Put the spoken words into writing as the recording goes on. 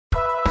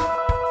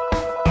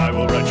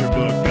your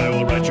book. I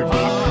will write your book.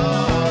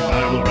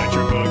 I will write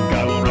your book.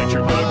 I will write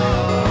your book.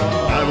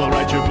 I will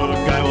write your book.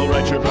 I will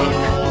write your book.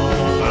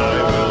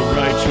 I will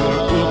write your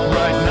book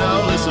right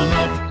now. Listen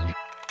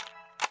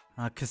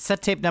up.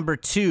 Cassette tape number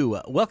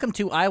 2. Welcome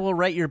to I Will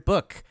Write Your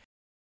Book.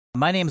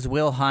 My name's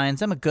Will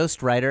Hines. I'm a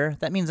ghostwriter.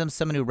 That means I'm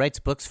someone who writes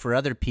books for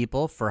other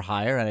people for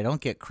hire, and I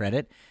don't get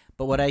credit.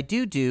 But what I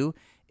do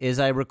is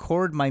I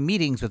record my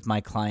meetings with my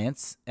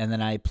clients, and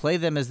then I play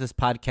them as this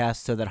podcast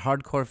so that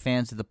hardcore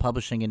fans of the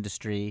publishing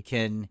industry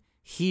can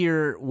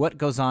hear what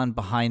goes on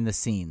behind the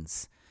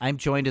scenes. I'm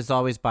joined, as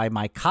always, by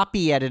my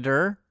copy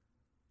editor,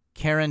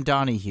 Karen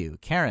Donahue.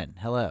 Karen,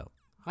 hello.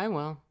 Hi,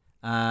 Will.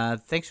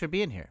 Thanks for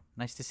being here.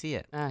 Nice to see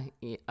you.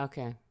 Yeah,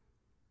 okay.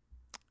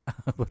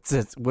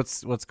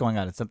 What's going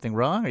on? Is something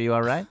wrong? Are you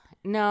all right?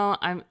 No,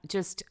 I'm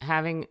just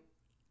having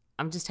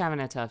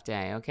a tough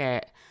day.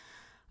 Okay,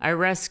 I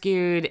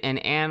rescued an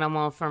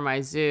animal from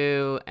my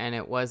zoo, and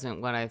it wasn't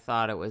what I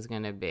thought it was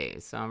going to be.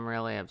 So I'm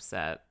really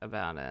upset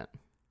about it.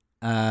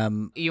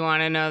 You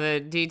want to know the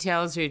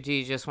details, or do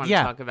you just want to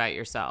talk about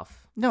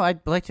yourself? No,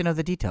 I'd like to know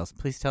the details.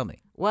 Please tell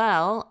me.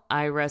 Well,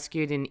 I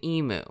rescued an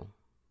emu,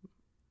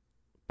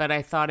 but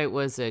I thought it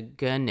was a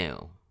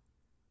gnu.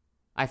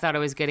 I thought I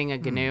was getting a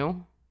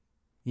gnu.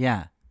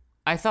 Yeah.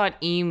 I thought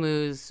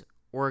emus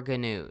were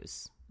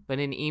gnus, but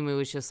an emu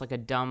is just like a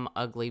dumb,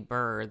 ugly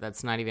bird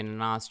that's not even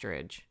an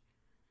ostrich.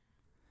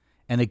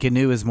 And a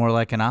gnu is more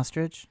like an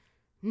ostrich?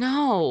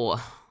 No,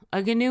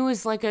 a gnu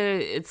is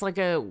it's like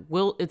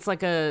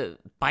a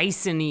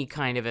bison-y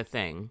kind of a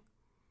thing,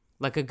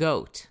 like a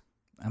goat.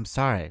 I'm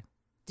sorry.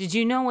 Did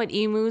you know what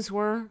emus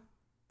were?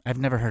 I've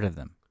never heard of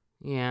them.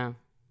 Yeah.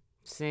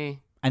 See?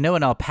 I know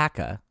an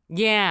alpaca.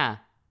 Yeah.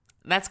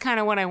 That's kind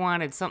of what I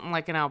wanted, something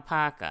like an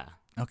alpaca.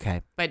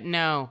 Okay. But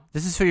no.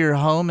 This is for your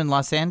home in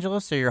Los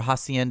Angeles or your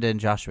hacienda in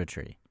Joshua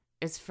Tree?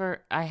 It's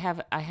for I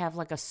have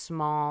like a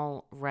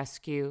small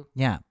rescue.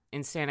 Yeah.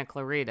 In Santa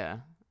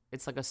Clarita.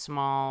 It's like a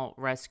small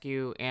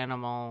rescue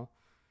animal.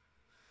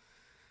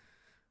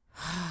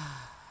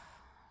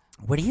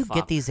 Where do you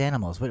get these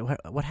animals?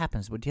 What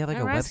happens? Do you have like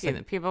a website?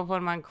 Them. People put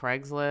them on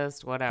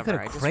Craigslist, whatever. You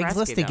go to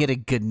Craigslist to get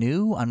a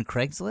gnu on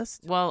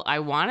Craigslist? Well, I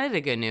wanted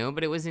a gnu,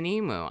 but it was an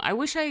emu. I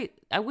wish they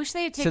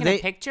had taken a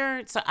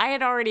picture. So I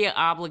had already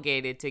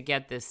obligated to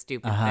get this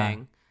stupid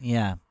thing.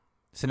 Yeah.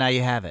 So now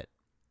you have it.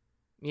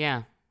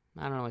 Yeah.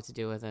 I don't know what to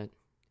do with it.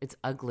 It's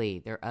ugly.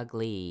 They're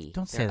ugly.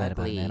 Don't say that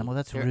about an animal.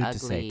 That's rude to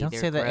say. Don't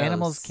say that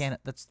animals can't.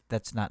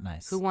 That's not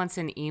nice. Who wants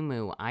an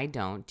emu? I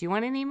don't. Do you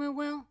want an emu,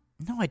 Will?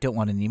 No, I don't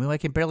want an emu. I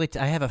can barely.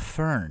 I have a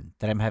fern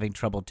that I'm having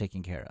trouble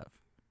taking care of.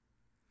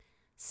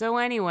 So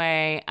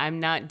anyway, I'm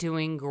not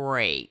doing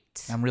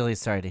great. I'm really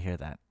sorry to hear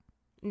that.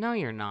 No,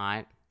 you're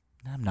not.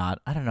 I'm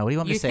not. I don't know. What do you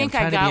want me to say? You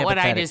think I got what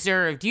I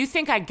deserved? You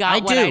think I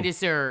got what I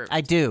deserved?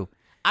 I do.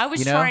 I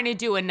was trying to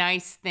do a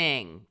nice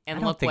thing,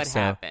 and look what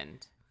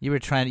happened. You were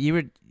trying.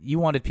 You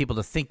wanted people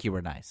to think you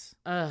were nice.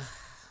 Ugh.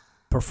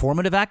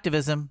 Performative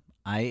activism.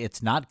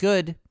 It's not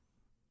good.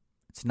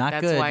 It's not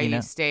good. That's why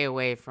you stay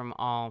away from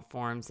all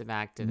forms of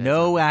activism.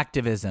 No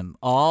activism.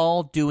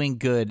 All doing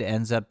good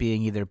ends up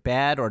being either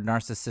bad or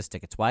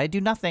narcissistic. It's why I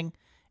do nothing,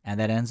 and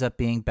that ends up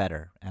being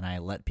better, and I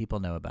let people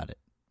know about it.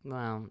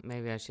 Well,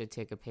 maybe I should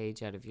take a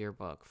page out of your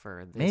book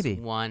for this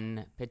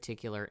one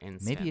particular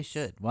instance. Maybe you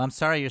should. Well, I'm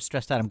sorry you're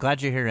stressed out. I'm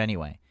glad you're here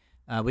anyway.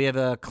 We have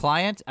a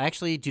client. I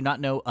actually do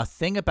not know a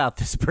thing about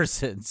this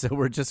person, so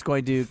we're just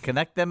going to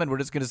connect them, and we're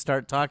just going to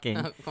start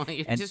talking. Well,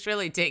 you're just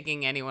really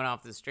taking anyone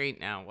off the street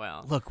now.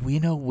 Well, look, we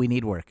know we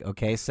need work,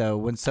 okay? So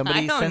when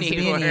somebody sends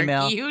me an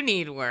email, you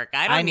need work.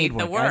 I don't need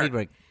the work. I need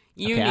work.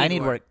 I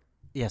need work.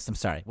 Yes, I'm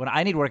sorry. When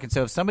I need work, and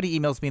so if somebody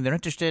emails me and they're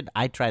interested,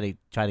 I try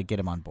to get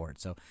them on board.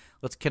 So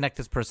let's connect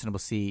this person, and we'll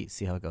see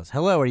how it goes.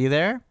 Hello, are you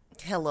there?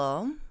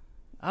 Hello.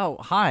 Oh,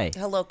 hi.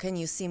 Hello. Can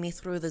you see me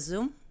through the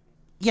Zoom?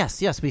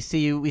 Yes, we see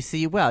you. We see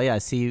you well. Yeah, I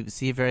see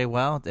you very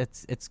well.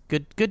 It's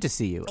good to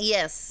see you.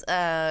 Yes,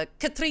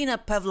 Katrina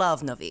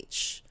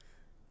Pavlovnovich.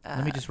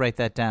 Let me just write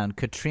that down.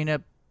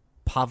 Katrina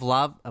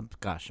Pavlov.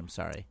 I'm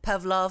sorry.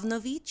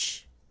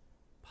 Pavlovnovich.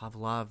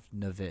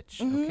 Pavlovnovich.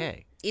 Mm-hmm.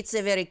 Okay. It's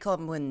a very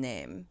common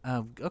name.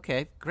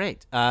 Okay,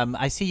 great.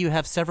 I see you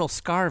have several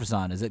scarves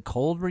on. Is it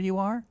cold where you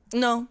are?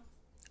 No.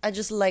 I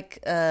just like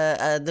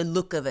the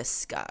look of a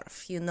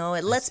scarf. It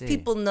lets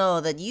people know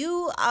that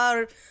you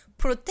are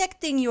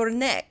protecting your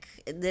neck.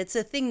 That's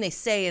a thing they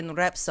say in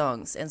rap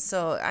songs, and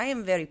so I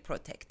am very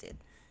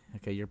protected.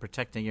 Okay, you're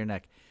protecting your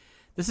neck.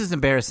 This is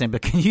embarrassing,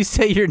 but can you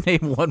say your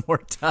name one more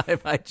time?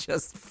 I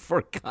just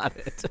forgot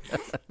it.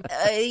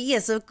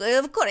 Yes, of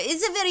course.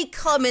 It's a very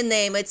common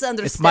name. It's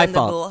understandable. It's my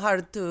fault.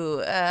 Hard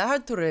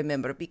to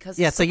remember because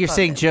it's like you're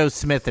saying Joe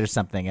Smith or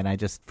something, and I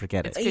just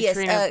forget it. It's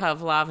Katrina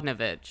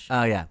Pavlovnovich.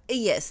 Oh yeah.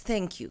 Yes,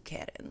 thank you,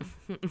 Karen.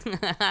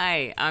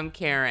 Hi, I'm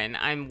Karen.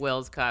 I'm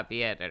Will's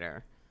copy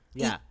editor.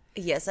 Yeah.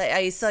 Yes,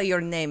 I saw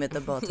your name at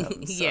the bottom.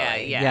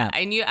 Yeah.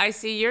 I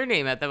see your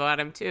name at the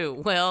bottom too.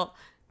 Will,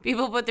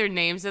 people put their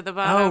names at the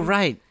bottom. Oh,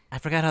 right. I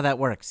forgot how that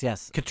works.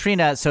 Yes.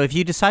 Katrina, so if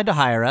you decide to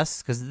hire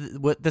us, because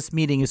this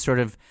meeting is sort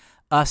of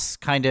us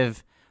kind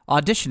of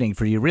auditioning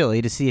for you,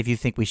 really, to see if you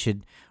think we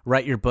should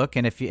write your book.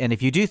 And if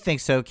you do think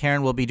so,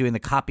 Karen will be doing the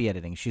copy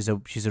editing. She's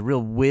a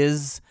real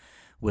whiz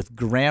with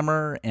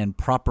grammar and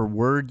proper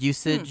word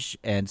usage,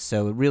 and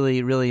so it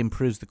really, really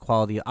improves the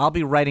quality. I'll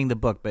be writing the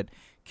book, but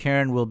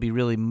Karen will be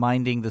really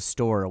minding the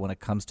store when it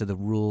comes to the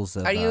rules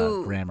of Are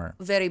you grammar.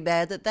 very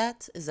bad at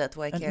that? Is that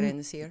why Karen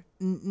is here?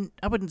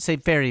 I wouldn't say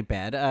very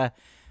bad.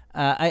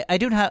 I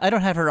don't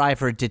have her eye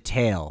for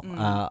detail.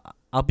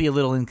 I'll be a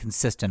little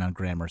inconsistent on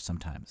grammar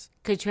sometimes.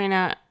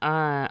 Katrina,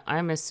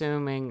 I'm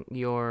assuming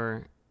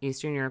you're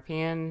Eastern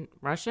European,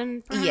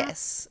 Russian, perhaps?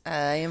 Yes,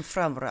 I am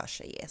from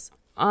Russia, yes.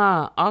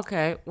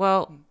 Okay.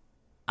 Well,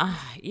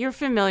 you're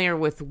familiar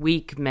with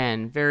weak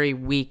men, very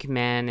weak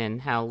men,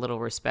 and how little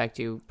respect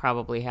you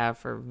probably have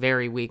for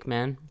very weak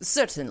men.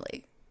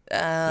 Certainly.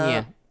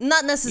 Yeah.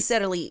 Not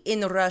necessarily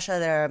in Russia.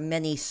 There are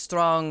many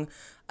strong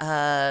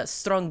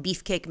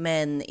beefcake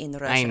men in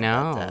Russia. I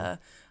know.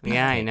 But,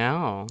 I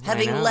know.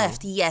 having I know.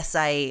 left, yes,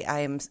 I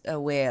am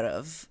aware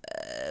of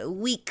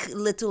weak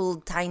little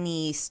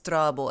tiny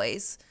straw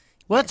boys.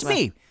 Well, that's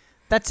me.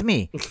 That's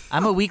me.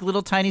 I'm a weak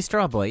little tiny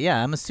straw boy.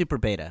 Yeah, I'm a super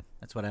beta.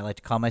 That's what I like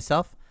to call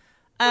myself.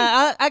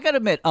 I gotta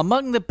admit,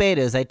 among the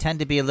betas, I tend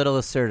to be a little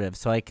assertive,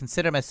 so I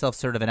consider myself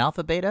sort of an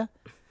alpha beta.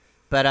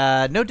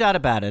 But no doubt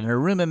about it. In a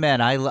room of men,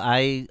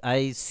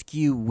 I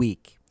skew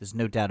weak. There's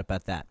no doubt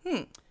about that.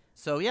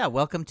 So yeah,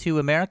 welcome to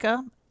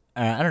America.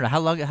 I don't know how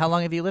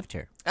long have you lived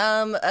here?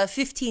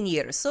 15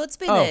 years. So it's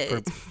been For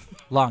a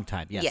long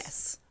time. Yes.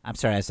 Yes. I'm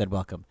sorry I said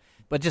welcome.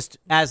 But just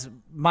as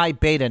my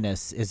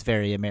beta-ness is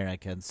very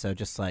American, so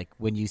just like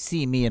when you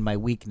see me and my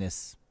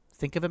weakness,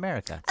 think of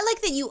America. I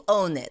like that you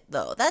own it,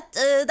 though. That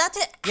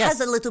Yes.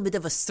 has a little bit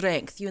of a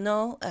strength, you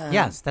know?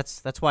 Yes,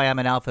 that's why I'm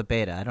an alpha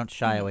beta. I don't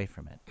shy away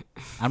from it.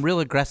 I'm real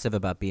aggressive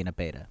about being a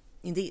beta.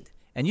 Indeed.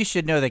 And you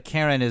should know that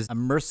Karen is a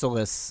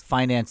merciless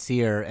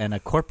financier and a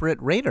corporate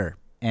raider.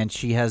 And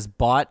she has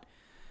bought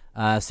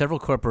several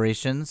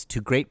corporations to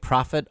great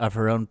profit of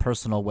her own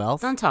personal wealth.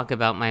 Don't talk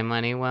about my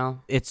money,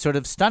 Will. It's sort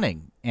of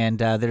stunning. And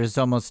there's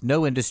almost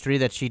no industry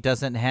that she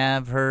doesn't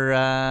have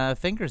her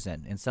fingers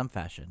in some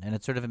fashion. And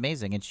it's sort of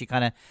amazing. And she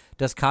kind of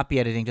does copy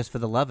editing just for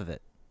the love of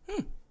it.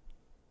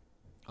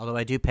 Although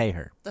I do pay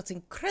her. That's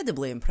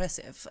incredibly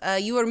impressive.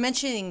 You were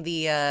mentioning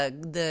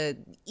the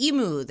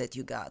emu that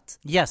you got.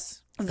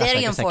 Yes. Gosh, Very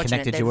I guess I unfortunate.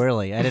 connected you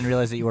early. I didn't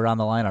realize that you were on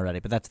the line already,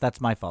 but that's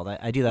my fault.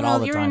 I do that all Well,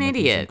 the you're time. an with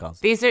these Zoom idiot. calls.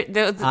 These are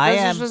those I are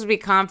am- supposed to be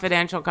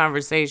confidential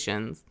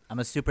conversations. I'm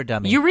a super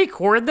dummy. You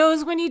record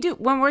those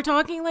when we're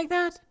talking like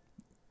that?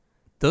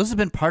 Those have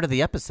been part of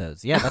the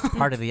episodes. Yeah, that's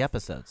part of the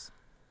episodes.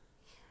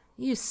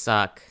 You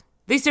suck.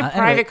 These are Anyway.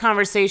 private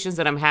conversations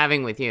that I'm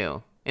having with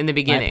you in the My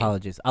beginning.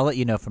 apologies. I'll let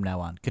you know from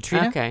now on.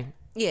 Katrina? Okay.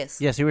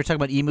 Yes. Yes, we were talking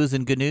about emus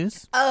and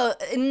gnu's.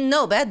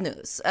 No, bad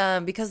news.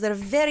 Because they're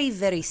very,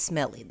 very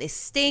smelly. They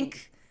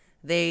stink.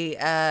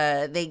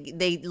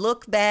 They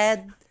look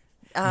bad.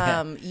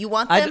 You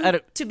want them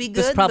to be good.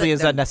 This probably but is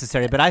they're-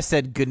 unnecessary, but I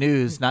said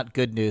gnu's, not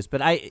good news.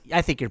 But I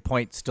think your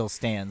point still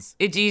stands.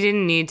 You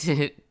didn't need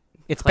to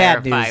It's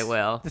bad clarify, news.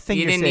 Will. The thing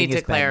you you're didn't saying need to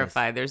is bad news.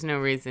 clarify. There's no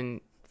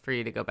reason for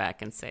you to go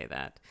back and say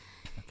that.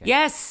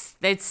 Yes,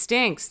 it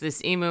stinks,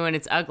 this emu, and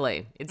it's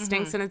ugly. It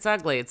stinks and it's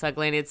ugly. It's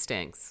ugly and it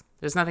stinks.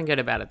 There's nothing good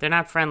about it. They're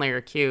not friendly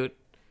or cute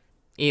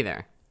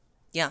either.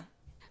 Yeah.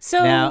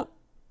 So Now,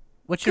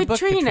 what's your book,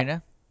 Katrina-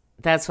 Katrina?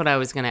 that's what I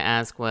was going to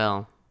ask,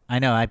 Will. I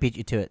know, I beat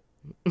you to it.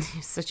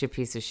 You're such a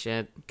piece of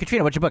shit.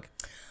 Katrina, what's your book?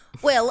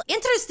 Well,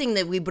 interesting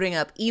that we bring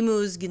up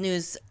emus,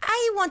 gnus.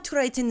 I want to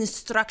write an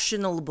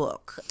instructional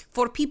book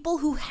for people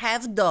who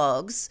have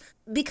dogs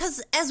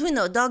because, as we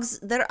know, dogs,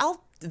 they're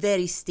all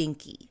very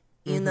stinky.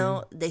 You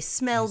know, they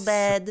smell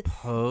bad.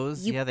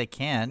 Pose? Yeah, they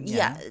can.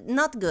 Yeah,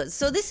 not good.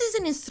 So this is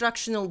an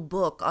instructional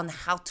book on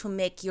how to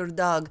make your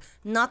dog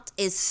not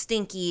as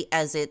stinky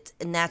as it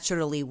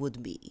naturally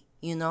would be,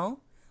 you know?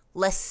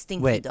 Less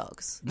stinky Wait.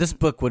 dogs. This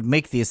book would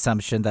make the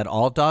assumption that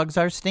all dogs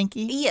are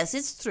stinky. Yes,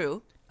 it's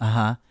true.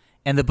 Uh-huh.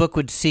 And the book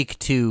would seek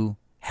to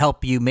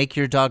help you make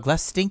your dog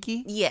less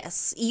stinky?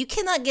 Yes, you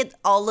cannot get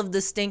all of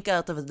the stink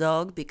out of a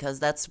dog because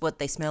that's what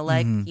they smell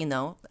like, you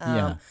know?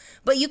 Yeah.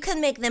 But you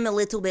can make them a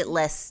little bit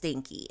less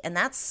stinky, and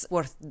that's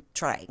worth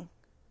trying,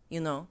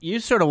 you know? You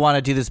sort of want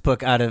to do this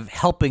book out of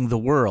helping the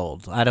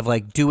world, out of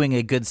like doing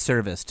a good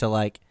service to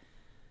like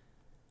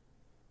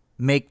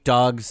make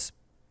dogs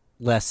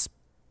less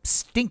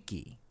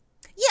stinky.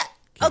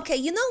 Yeah. Okay,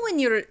 you know when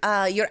you're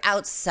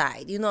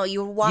outside, you know,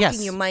 you're walking,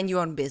 Yes. you mind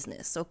your own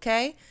business,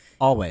 okay?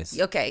 Always.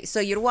 Okay, so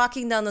you're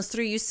walking down the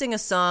street, you sing a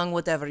song,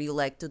 whatever you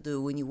like to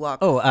do when you walk.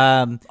 Oh,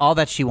 All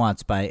That She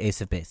Wants by Ace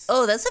of Base.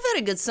 Oh, that's a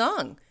very good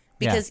song.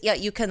 Because, yeah,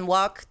 you can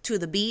walk to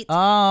the beat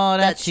All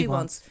that she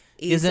wants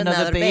is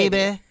another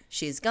baby.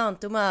 She's gone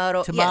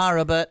tomorrow.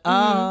 Tomorrow, Yes.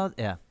 but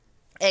yeah.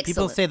 Excellent.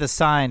 People say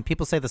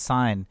the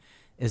sign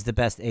is the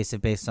best Ace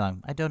of Base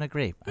song. I don't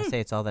agree. I say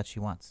it's All That She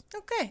Wants.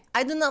 Okay.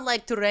 I do not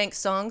like to rank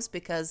songs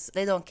because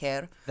they don't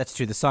care. That's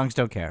true. The songs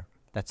don't care.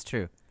 That's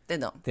true. They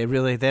don't. They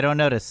don't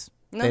notice.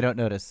 No. They don't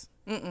notice.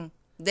 They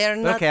They're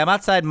not. Okay, I'm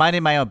outside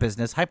minding my own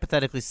business,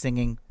 hypothetically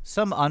singing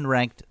some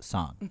unranked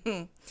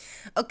song.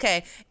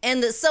 Okay,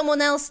 and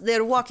someone else,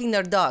 they're walking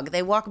their dog.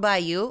 They walk by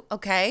you,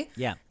 okay?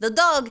 Yeah. The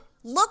dog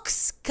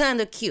looks kind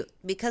of cute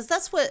because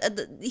that's what,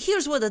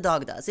 here's what the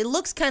dog does. It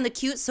looks kind of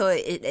cute, so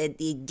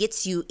it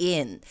gets you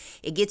in.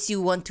 It gets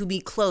you want to be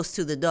close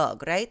to the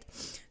dog, right?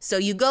 So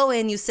you go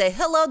in, you say,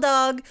 hello,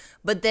 dog,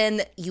 but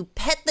then you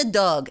pet the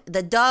dog.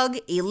 The dog,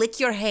 you lick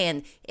your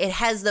hand. It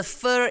has the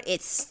fur,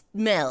 it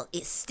smells,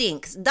 it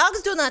stinks.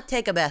 Dogs do not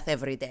take a bath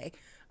every day.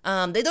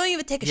 They don't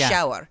even take a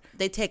shower.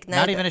 They take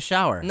Not even a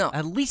shower. No.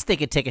 At least they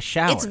could take a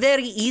shower. It's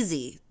very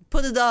easy.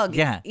 Put a dog,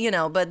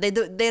 but they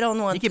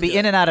don't want You to. could be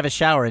in and out of a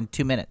shower in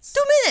 2 minutes.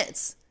 2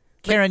 minutes.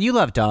 Karen, you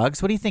love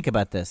dogs. What do you think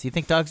about this? You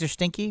think dogs are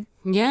stinky?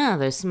 Yeah,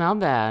 they smell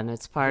bad.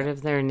 It's part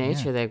of their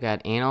nature. They've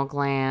got anal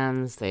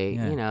glands. They,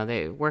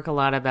 they work a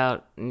lot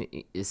about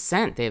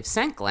scent. They have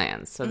scent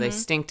glands, so they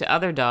stink to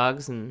other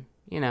dogs, and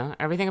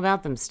everything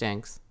about them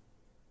stinks.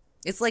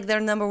 It's like their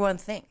number one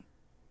thing.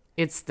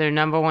 It's their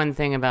number one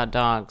thing about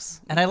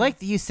dogs. And I like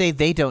that you say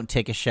they don't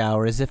take a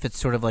shower as if it's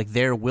sort of like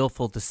their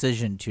willful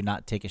decision to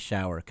not take a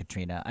shower,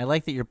 Katrina. I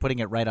like that you're putting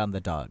it right on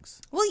the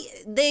dogs. Well,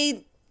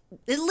 they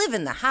live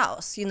in the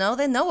house, They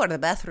know where the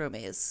bathroom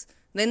is.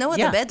 They know where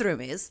the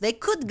bedroom is. They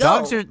could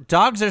go.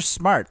 Dogs are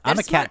smart. I'm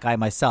a smart. cat guy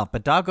myself,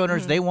 but dog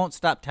owners, they won't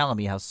stop telling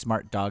me how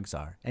smart dogs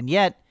are. And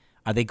yet,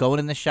 are they going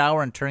in the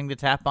shower and turning the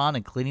tap on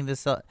and cleaning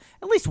this up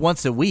at least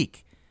once a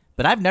week?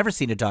 But I've never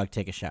seen a dog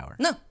take a shower.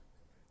 No.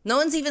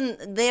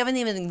 They haven't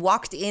even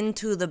walked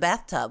into the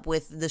bathtub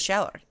with the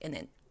shower in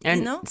it.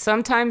 And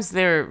sometimes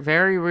they're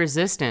very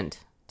resistant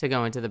to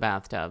go into the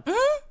bathtub.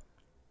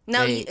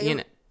 Now,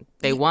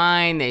 they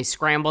whine, they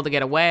scramble to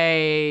get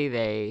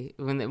away.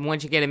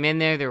 Once you get them in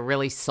there, they're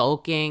really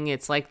sulking.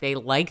 It's like they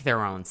like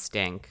their own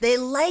stink. they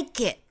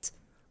like it.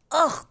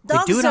 Ugh,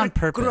 dogs do it are on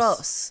purpose.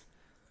 gross.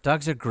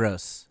 Dogs are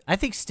gross. I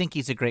think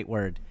stinky's a great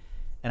word,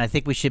 and I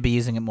think we should be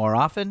using it more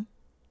often.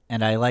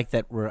 And I like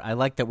that we're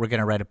going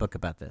to write a book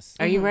about this.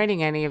 Are you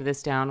writing any of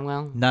this down,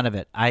 Will? None of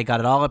it. I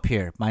got it all up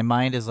here. My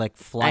mind is like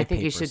flypaper. I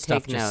think you should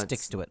Stuff take just notes.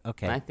 sticks to it.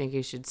 Okay. I think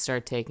you should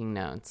start taking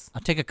notes.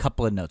 I'll take a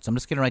couple of notes. I'm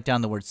just going to write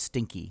down the word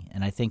stinky,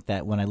 and I think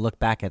that when I look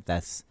back at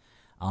this,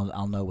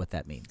 I'll know what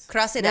that means.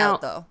 Cross it Now-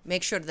 out, though.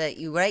 Make sure that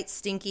you write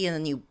stinky and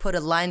then you put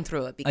a line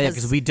through it. Oh, yeah,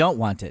 because we don't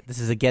want it. This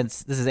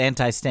is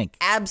anti-stink.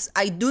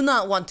 I do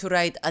not want to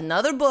write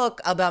another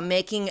book about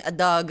making a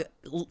dog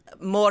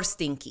more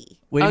stinky.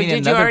 What do you mean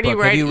did you another already book?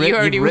 write- Have you you've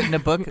already written a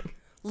book?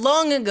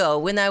 Long ago,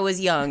 when I was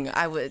young,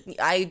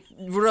 I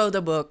wrote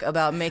a book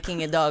about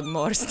making a dog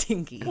more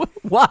stinky.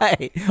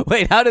 Why?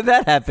 Wait, how did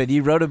that happen?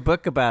 You wrote a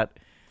book about...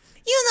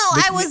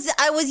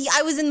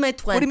 I was in my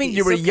 20s. What do you mean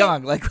you were okay?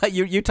 young? Like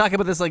you talk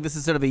about this like this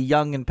is sort of a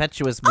young,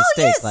 impetuous mistake.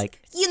 Oh, yes. Like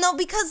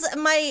Because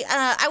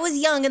I was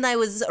young and I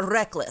was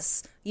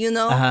reckless.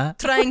 Uh-huh.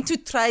 Trying to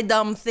try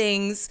dumb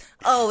things.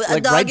 Oh, a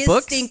Like dog write is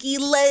books? stinky.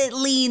 Let it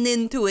lean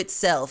into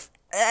itself.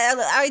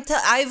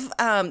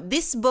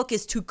 This book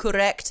is to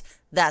correct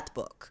that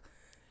book.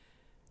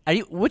 Are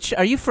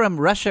you from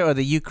Russia or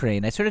the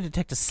Ukraine? I sort of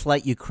detect a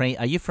slight Ukraine.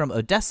 Are you from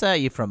Odessa? Are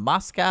you from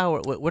Moscow?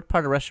 Or what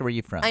part of Russia were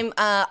you from? I'm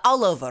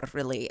all over,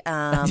 really.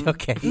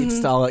 Okay,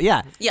 it's all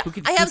Yeah, Who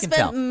I have can spent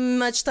tell?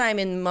 much time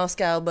in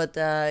Moscow, but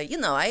I've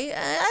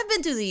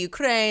been to the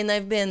Ukraine.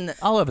 I've been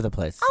all over the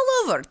place. all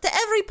over to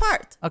every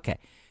part. Okay,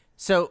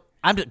 so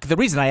the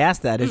reason I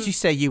asked that is you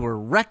say you were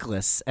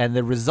reckless, and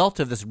the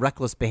result of this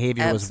reckless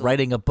behavior was Absolutely.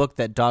 writing a book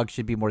that dogs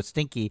should be more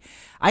stinky.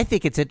 I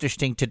think it's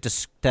interesting to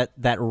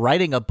that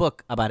writing a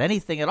book about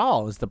anything at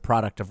all is the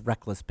product of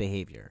reckless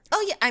behavior.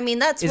 Oh yeah, I mean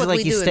that's Is what it like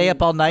we you do stay in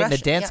up all night in a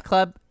Russia, dance yeah.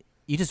 club?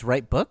 You just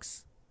write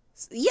books?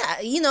 Yeah,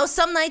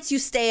 some nights you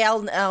stay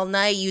all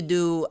night. You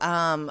do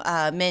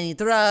many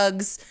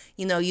drugs.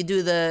 You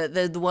do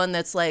the one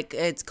that's like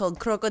it's called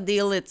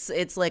crocodile.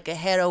 It's like a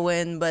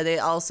heroin, but it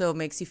also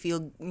makes you feel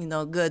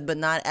good, but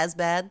not as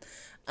bad.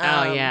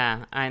 Oh,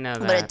 yeah. I know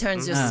that. But it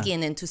turns your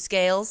skin into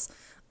scales.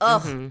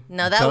 Oh,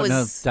 now that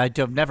was I've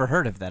never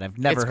heard of that. I've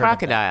never It's heard of that.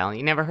 crocodile.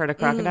 You never heard of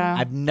crocodile?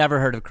 I've never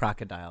heard of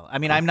crocodile. I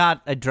mean, I'm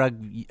not a drug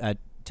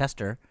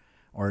tester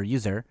or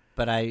user,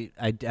 but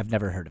I've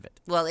never heard of it.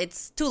 well,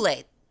 it's too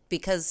late.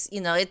 Because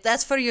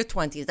that's for your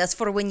 20s. That's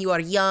for when you are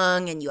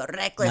young and you are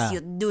reckless. Yeah.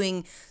 You're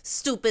doing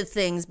stupid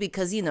things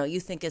because you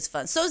think it's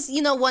fun. So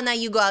one night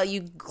you go out,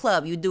 you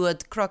club, you do a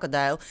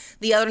crocodile.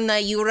 The other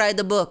night you write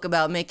a book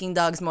about making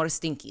dogs more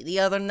stinky. The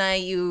other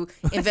night you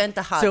invent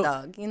a hot So,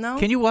 dog.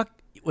 Can you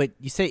wait?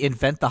 You say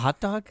invent the hot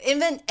dog?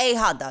 Invent a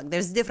hot dog.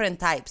 There's different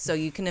types, so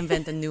you can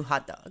invent a new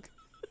hot dog.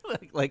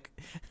 like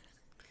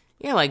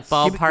Yeah, like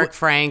ballpark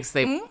franks.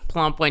 They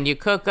plump when you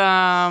cook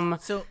them.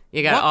 So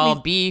You got walk all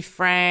me- beef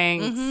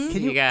franks.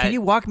 Can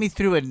you walk me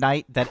through a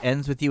night that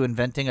ends with you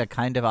inventing a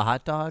kind of a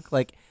hot dog?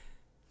 Like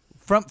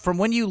from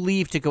when you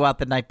leave to go out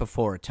the night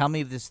before. Tell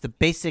me the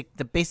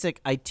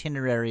basic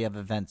itinerary of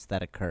events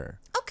that occur.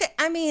 Okay,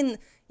 I mean,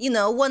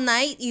 one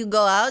night you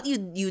go out, you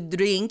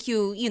drink,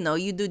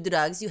 you do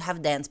drugs, you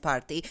have dance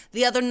party.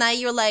 The other night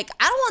you're like,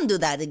 I don't want to do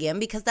that again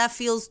because that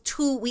feels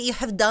we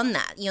have done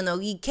that.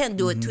 You can't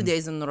do it 2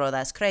 days in a row.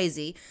 That's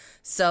crazy.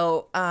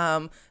 So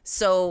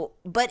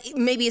but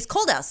maybe it's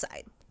cold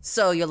outside.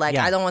 So you're like,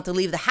 Yeah. I don't want to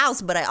leave the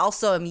house, but I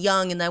also am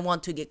young and I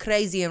want to get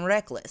crazy and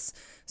reckless.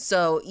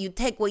 So you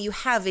take what you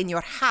have in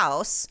your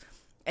house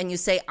and you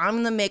say, I'm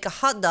going to make a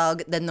hot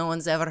dog that no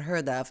one's ever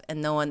heard of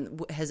and no one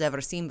has ever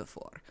seen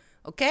before.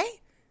 Okay?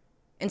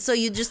 And so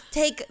you just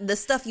take the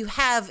stuff you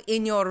have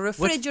in your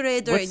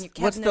refrigerator and your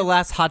cabinet. What's the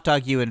last hot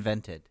dog you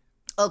invented?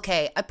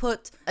 Okay, I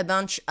put a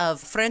bunch of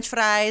French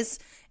fries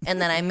and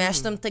then I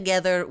mashed them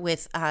together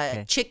with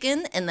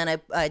chicken, and then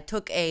I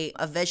took a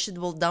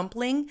vegetable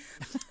dumpling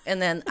and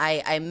then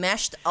I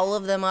mashed all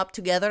of them up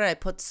together. I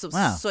put some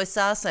soy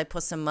sauce, I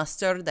put some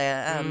mustard.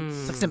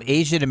 It's like some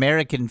Asian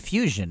American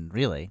fusion,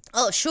 really.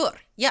 Oh, sure.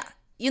 Yeah.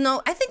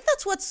 I think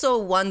that's what's so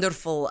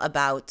wonderful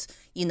about,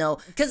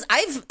 because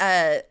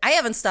I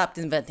haven't stopped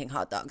inventing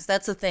hot dogs.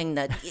 That's a thing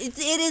that it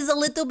is a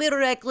little bit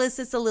reckless.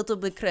 It's a little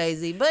bit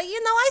crazy, but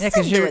I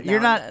still do it now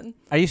and then.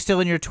 Are you still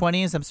in your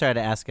 20s? I'm sorry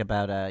to ask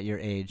about your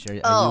age. Are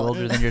you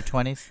older than your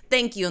 20s?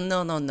 Thank you.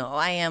 No.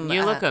 I am.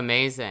 You look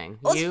amazing.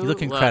 You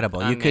look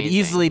incredible. You could amazing.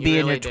 easily be You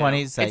in your really do.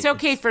 20s. It's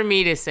okay for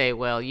me to say,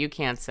 Will. You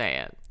can't say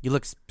it. You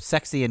look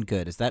sexy and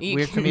good. Is that You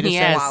weird for can- me to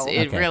yes, say? Wow.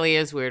 it Okay. really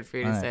is weird for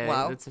you to All right. say.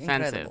 Wow, It's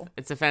offensive. incredible.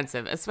 It's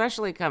offensive,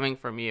 especially coming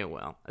from you,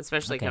 Will.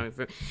 Especially coming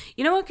from.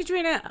 You know what,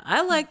 Katrina?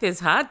 I like this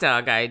hot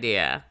dog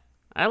idea.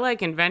 I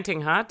like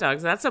inventing hot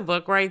dogs. That's a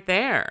book right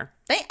there.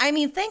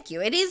 Thank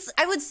you. It is.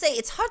 I would say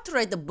it's hard to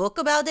write a book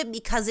about it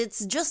because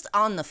it's just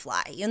on the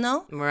fly,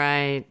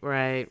 Right.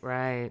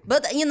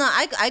 But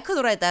I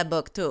could write that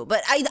book too.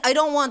 But I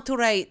don't want to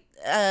write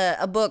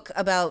a book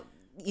about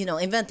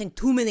inventing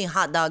too many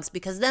hot dogs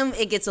because then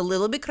it gets a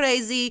little bit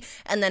crazy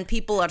and then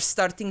people are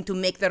starting to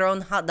make their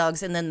own hot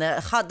dogs and then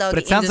the hot dog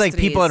But it sounds like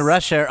industry people in is-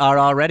 Russia are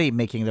already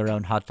making their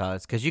own hot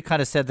dogs because you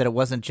kind of said that it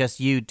wasn't just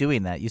you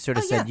doing that. You sort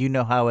of said yeah. you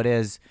know how it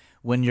is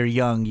when you're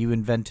young, you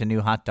invent a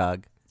new hot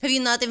dog. Have you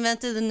not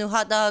invented a new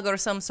hot dog or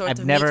some sort I've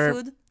of never-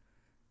 meat food?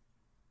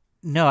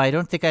 No, I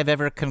don't think I've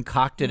ever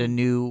concocted a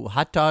new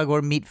hot dog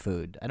or meat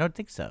food. I don't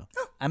think so.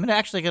 I'm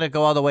actually going to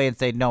go all the way and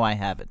say, no, I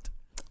haven't.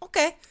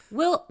 Okay.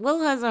 Will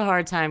has a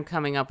hard time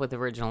coming up with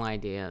original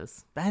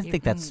ideas. I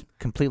think that's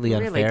completely He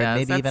unfair really and does.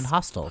 maybe That's even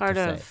hostile Part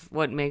to of say.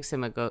 what makes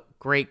him a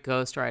great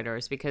ghostwriter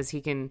is because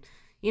he can,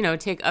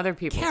 take other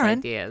people's Karen,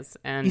 ideas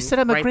and You said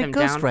I'm a write great them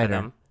down for ghostwriter.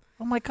 them.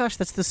 Oh my gosh,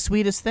 that's the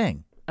sweetest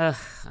thing. Ugh,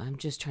 I'm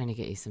just trying to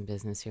get you some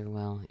business here,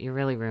 Will. You're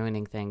really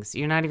ruining things.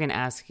 You're not even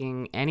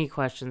asking any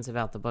questions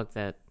about the book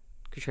that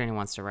Katrina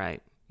wants to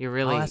write. You're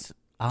really I'll ask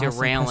some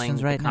derailing questions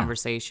the right now.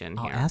 conversation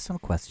I'll here. ask some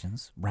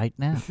questions right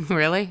now.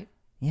 Really?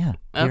 Yeah. Here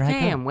I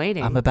Okay, go. I'm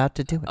waiting. I'm about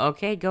to do it.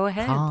 Okay, go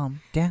ahead. Calm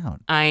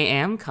down. I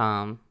am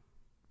calm.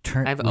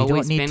 I've we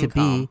always don't need been to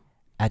calm. be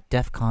at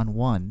DEF CON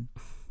 1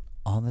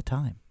 all the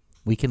time.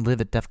 We can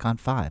live at DEF CON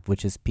 5,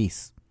 which is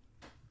peace.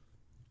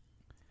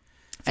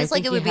 Feels I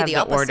like think it would you be have the the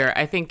opposite. order.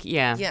 I think,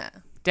 yeah. Yeah.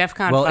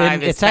 DEFCON Well,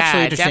 5 is it's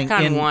actually bad. interesting.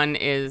 DEFCON 1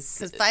 is...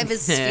 Because 5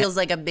 feels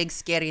like a big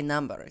scary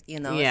number,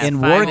 Yeah. In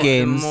 5 War is the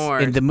Games, more-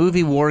 in the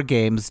movie War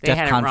Games, They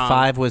had it DEFCON wrong.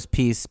 5 was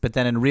peace, but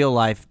then in real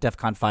life,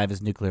 DEFCON 5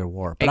 is nuclear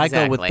war. But I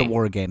go with the Exactly.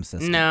 War Game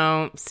system.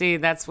 No, see,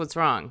 that's what's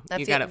wrong. That's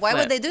You got it. it. Why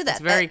would flipped. they do that?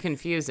 It's very That-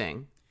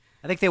 confusing.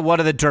 I think they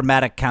wanted the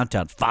dramatic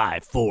countdown.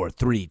 5, 4,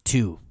 3,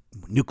 2,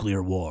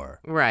 nuclear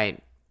war.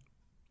 Right.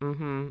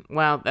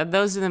 Well,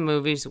 those are the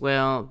movies,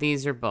 Will.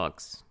 These are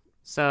books.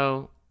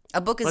 So, A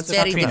book is What's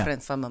very Katrina?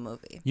 different from a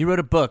movie. You wrote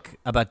a book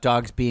about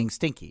dogs being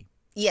stinky.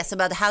 Yes,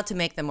 about how to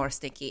make them more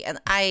stinky. And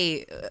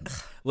I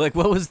Like,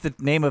 what was the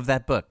name of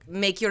that book?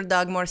 make your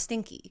dog more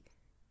stinky.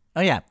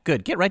 Oh, yeah,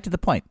 good. Get right to the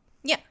point.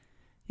 Yeah.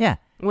 Yeah.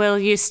 Will,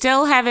 you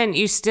still haven't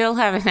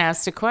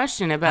asked a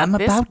question about I'm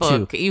this about to.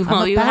 book. You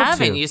I'm about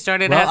haven't. to. You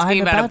started Well,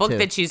 asking I'm about a about book to.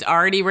 that she's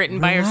already written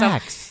by Relax.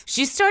 herself.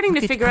 She's starting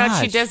to Look at figure out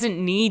she gosh. doesn't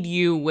need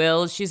you,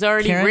 Will. She's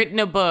already Karen? written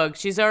a book.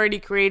 She's already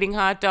creating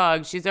hot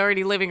dogs. She's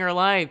already living her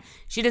life.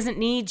 She doesn't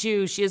need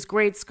you. She has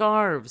great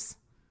scarves.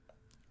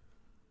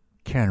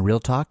 Karen, real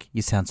talk,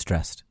 you sound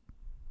stressed.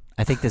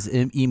 I think this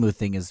emu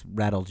thing has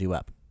rattled you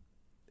up.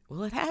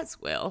 Well, it has,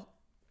 Will.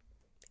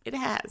 It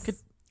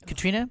has.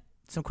 Katrina,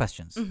 some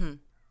questions.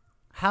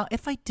 How,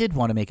 if I did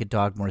want to make a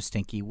dog more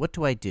stinky, what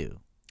do I do?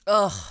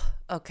 Ugh.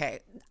 Okay.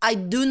 I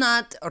do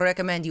not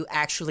recommend you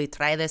actually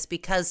try this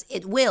because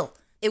it will.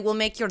 It will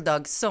make your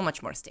dog so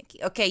much more stinky.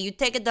 Okay, you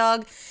take a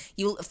dog,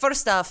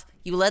 first off,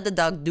 you let the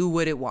dog do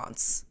what it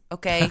wants.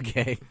 Okay?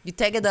 Okay. You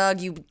take a dog,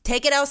 you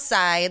take it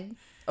outside,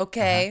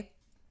 okay?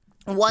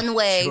 One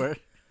way. Sure.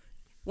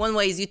 One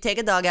way is you take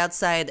a dog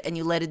outside and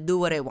you let it do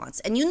what it wants.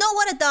 And you know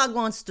what a dog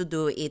wants to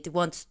do? It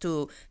wants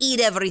to eat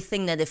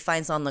everything that it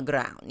finds on the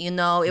ground. It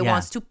Yeah.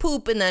 wants to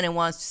poop and then it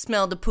wants to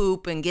smell the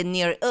poop and get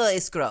near.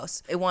 It's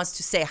gross. It wants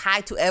to say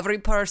hi to every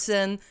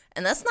person.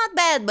 And that's not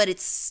bad, but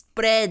it's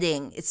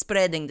spreading. It's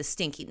spreading the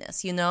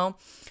stinkiness, You know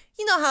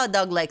how a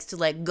dog likes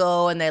to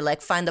go and they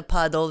find a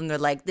puddle and they're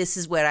like, this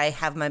is where I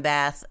have my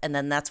bath. And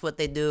then that's what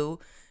they do.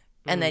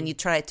 and then you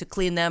try to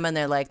clean them and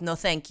they're like, no,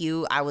 thank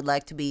you. I would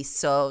like to be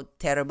so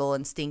terrible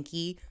and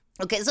stinky.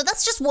 Okay, so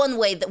that's just one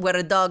way where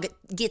a dog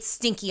gets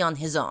stinky on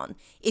his own.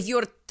 If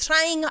you're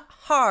trying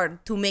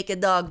hard to make a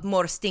dog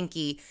more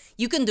stinky,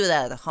 you can do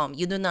that at home.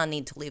 You do not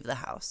need to leave the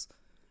house.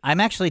 I'm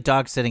actually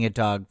dog sitting a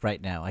dog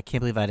right now. I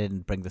can't believe I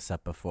didn't bring this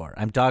up before.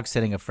 I'm dog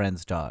sitting a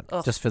friend's dog.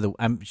 Ugh. Just for the.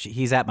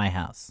 He's at my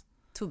house.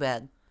 Too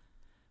bad.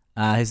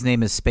 His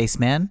name is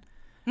Spaceman.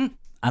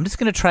 I'm just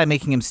gonna try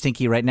making him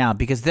stinky right now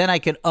because then I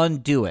can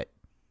undo it.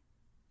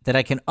 Then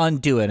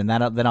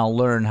I'll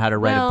learn how to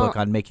write a book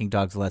on making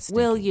dogs less stinky.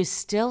 Will, you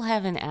still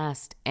haven't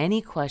asked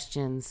any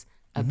questions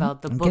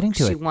about the I'm book getting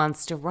to she it.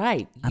 wants to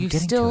write. I'm You getting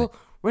to still it.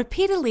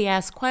 repeatedly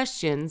ask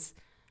questions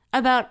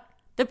about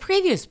the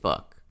previous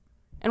book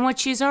and what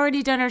she's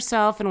already done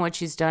herself and what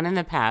she's done in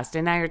the past.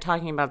 And now you're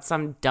talking about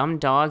some dumb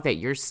dog that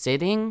you're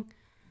sitting.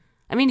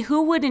 I mean,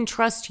 who would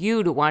entrust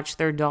you to watch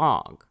their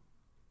dog?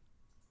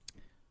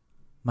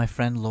 My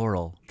friend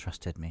Laurel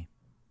trusted me.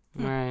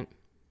 Right.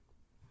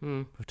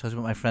 I've told you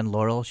about my friend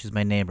Laurel. She's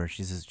my neighbor.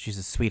 She's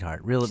a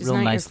sweetheart. Real She's real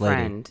not nice your lady.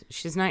 friend.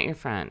 She's not your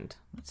friend.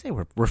 I'd say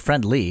we're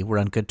friendly. We're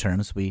on good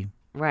terms.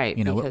 Right.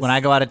 because- When I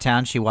go out of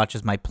town, she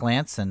watches my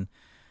plants, and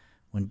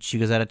when she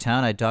goes out of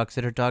town, I dog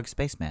sit her dog,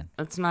 Spaceman.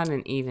 That's not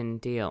an even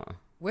deal.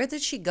 Where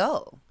did she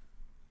go?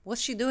 What's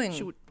she doing?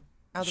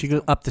 out of She goes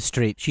town? up the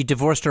street. She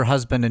divorced her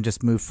husband and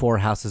just moved 4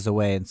 houses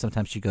away, and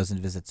sometimes she goes and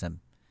visits him.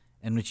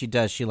 And when she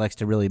does, she likes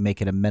to really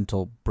make it a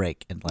mental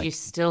break and You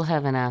still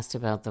haven't asked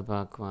about the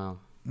book. Well,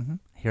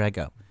 here I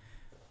go.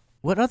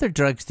 What other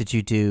drugs did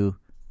you do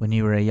when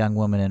you were a young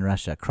woman in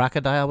Russia?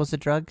 Crocodile was a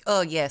drug?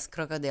 Oh, yes,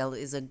 crocodile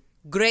is a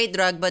great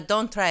drug, but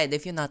don't try it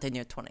if you're not in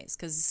your 20s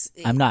because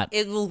I'm not.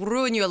 It will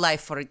ruin your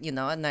life for,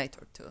 a night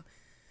or two.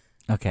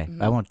 Okay,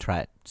 I won't try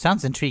it.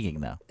 Sounds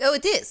intriguing, though. Oh,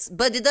 it is,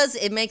 but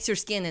it makes your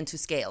skin into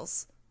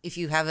scales. If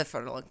you have it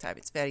for a long time,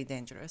 it's very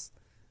dangerous.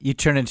 You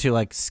turn into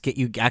like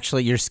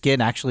your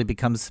skin actually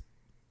becomes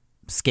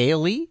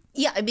scaly.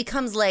 Yeah, it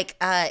becomes like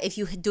if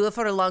you do it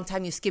for a long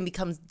time, your skin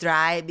becomes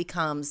dry, it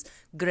becomes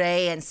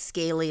gray and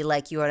scaly,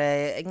 like you're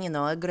a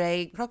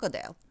gray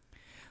crocodile.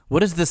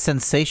 What is the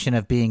sensation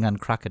of being on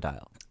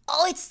Crocodile?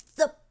 Oh, it's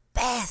the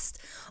best.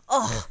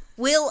 Oh,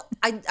 Will,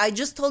 I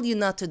just told you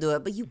not to do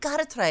it, but you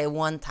gotta try it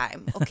one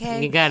time,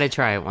 okay? you got to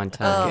try it one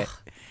time.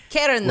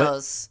 Karen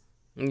knows.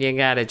 You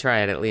got to try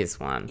it at least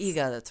once. You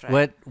gotta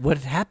try it. What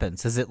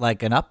happens? Is it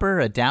like an upper,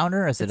 a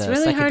downer? Is it It's a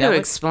really hard to psychedelic?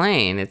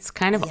 explain. It's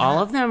kind of all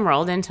of them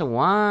rolled into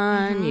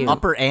one. You,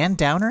 Upper and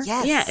downer?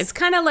 Yes. yeah, it's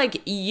kind of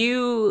like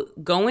you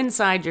go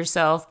inside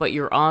yourself, but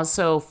you're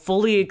also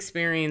fully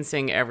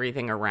experiencing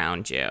everything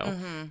around you.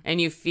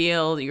 And you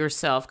feel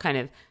yourself kind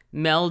of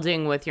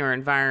melding with your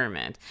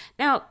environment.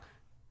 Now,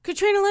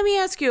 Katrina, let me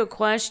ask you a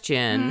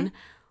question.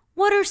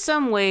 What are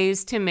some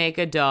ways to make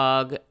a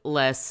dog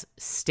less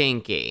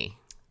stinky?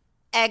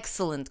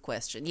 Excellent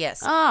question.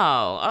 Yes.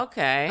 Oh,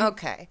 okay.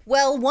 Okay.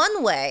 Well,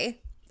 one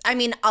way, I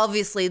mean,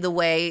 obviously, the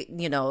way,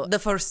 the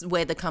first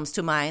way that comes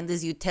to mind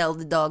is you tell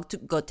the dog to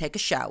go take a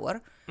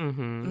shower.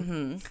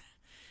 And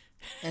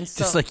so,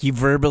 Just like you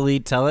verbally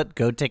tell it,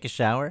 go take a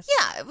shower?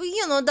 yeah, dogs.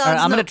 All right,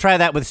 I'm know- going to try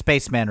that with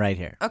Spaceman right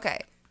here. Okay.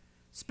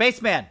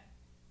 Spaceman!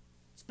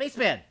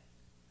 Spaceman!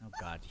 Oh,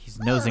 God. He's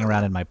nosing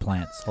around in my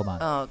plants. Hold on.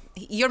 Oh,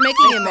 you're making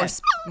it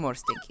more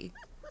stinky.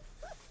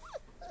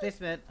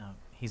 Spaceman. Oh,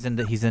 he's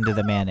into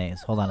the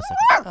mayonnaise. Hold on a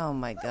second. Oh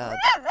my God.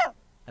 I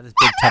have this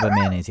big tub of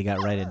mayonnaise. He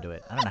got right into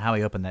it. I don't know how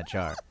he opened that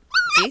jar.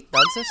 See,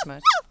 dogs are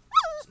smart.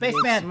 They're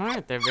Spaceman!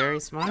 smart. They're very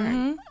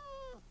smart.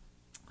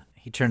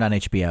 He turned on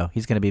HBO.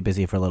 He's going to be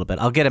busy for a little bit.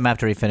 I'll get him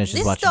after he finishes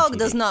This watching dog TV.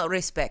 does not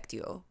respect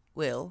you,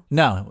 Will.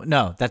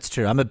 No, that's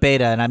true. I'm a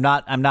beta, and I'm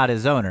not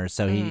his owner,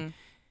 so he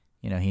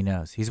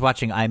knows. He's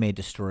watching I May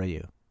Destroy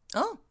You.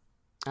 Oh,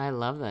 I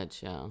love that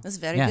show. that's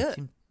very Yeah,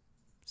 good.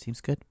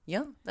 seems good.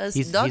 Yeah,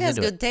 He's dog has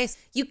into it. good taste.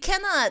 You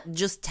cannot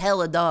just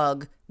tell a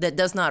dog that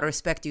does not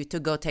respect you to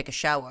go take a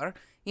shower.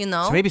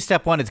 So maybe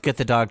step 1 is get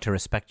the dog to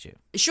respect you.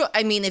 Sure.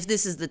 I mean, if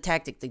this is the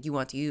tactic that you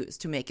want to use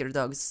to make your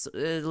dogs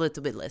a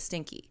little bit less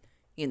stinky,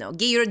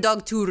 get your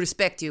dog to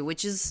respect you,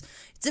 it's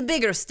a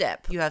bigger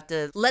step. You have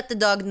to let the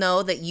dog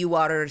know that you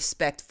are a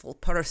respectful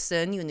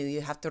person.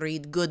 You have to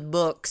read good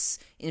books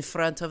in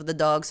front of the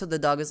dog, so the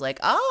dog is like,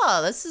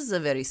 this is a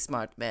very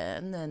smart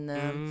man. And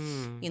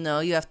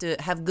you have to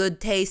have good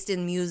taste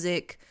in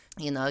music.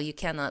 You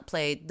cannot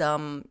play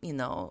dumb,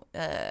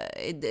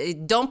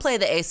 don't play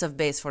the Ace of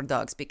Base for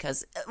dogs,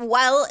 because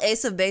while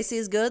Ace of Base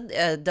is good,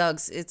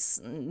 dogs, it's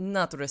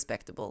not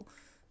respectable.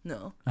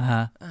 No.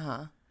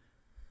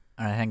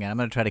 All right, hang on. I'm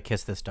going to try to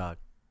kiss this dog.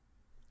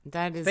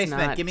 That is Spaceman,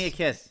 not. give me a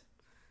kiss.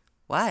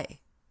 Why?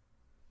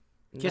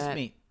 Kiss that-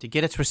 me to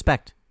get its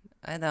respect.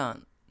 I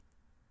don't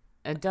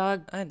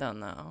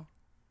know.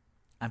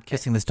 I'm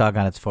kissing this dog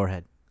on its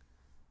forehead.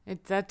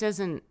 That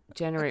doesn't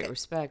generate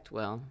respect,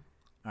 Will.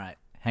 All right,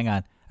 hang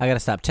on. I got to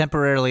stop.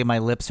 Temporarily, my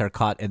lips are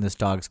caught in this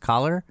dog's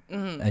collar.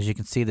 As you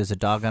can see, there's a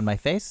dog on my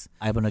face.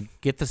 I'm going to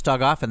get this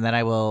dog off, and then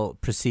I will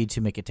proceed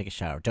to make it take a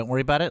shower. Don't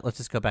worry about it. Let's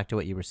just go back to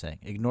what you were saying.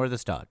 Ignore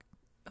this dog.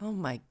 Oh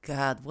my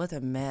God, what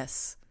a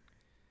mess.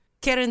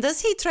 Karen,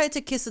 does he try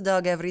to kiss a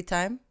dog every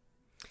time?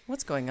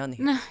 What's going on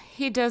here? No,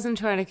 he doesn't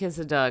try to kiss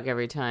a dog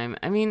every time.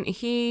 I mean,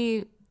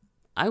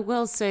 I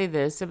will say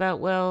this about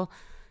Will.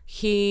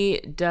 He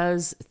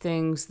does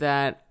things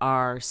that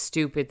are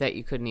stupid that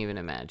you couldn't even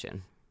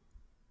imagine.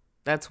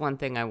 That's one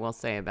thing I will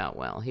say about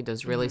Will. He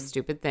does really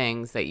stupid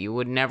things that you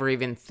would never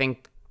even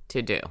think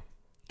to do.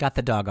 Got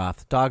the dog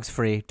off. Dog's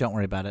free. Don't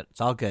worry about it.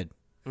 It's all good.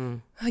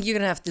 You're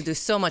going to have to do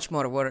so much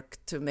more work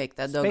to make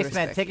that dog Spaceman,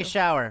 respect take a you.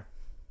 shower.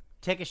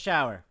 Take a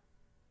shower.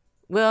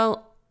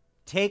 Will,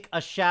 Take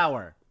a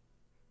shower.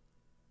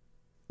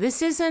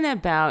 this isn't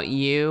about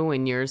you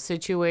and your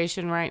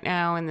situation right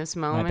now in this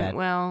bad. moment,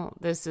 Will.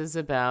 This is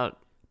about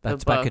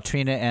That's the about book.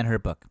 Katrina and her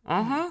book.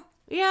 Uh-huh.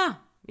 Yeah.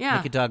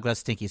 Make a dog less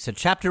stinky. So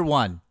chapter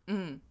 1.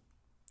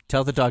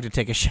 Tell the dog to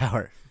take a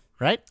shower.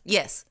 Right?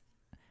 Yes.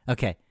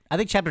 Okay. I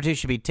think chapter 2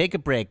 should be take a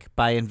break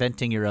by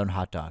inventing your own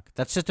hot dog.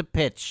 That's just a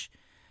pitch.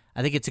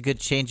 I think it's a good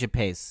change of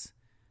pace.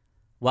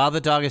 While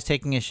the dog is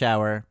taking a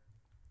shower,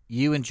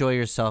 you enjoy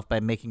yourself by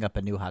making up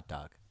a new hot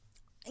dog.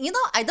 You know,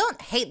 I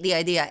don't hate the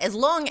idea as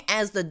long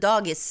as the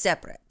dog is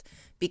separate,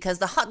 because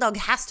the hot dog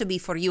has to be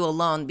for you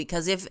alone.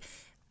 Because if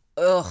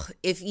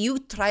you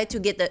try to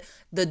get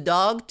the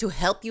dog to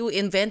help you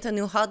invent a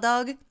new hot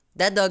dog,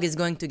 that dog is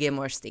going to get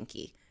more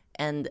stinky.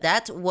 And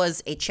that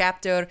was a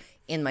chapter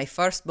in my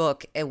first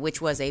book, which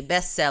was a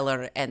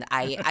bestseller, and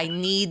I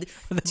need...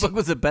 The book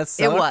was a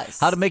bestseller? It was.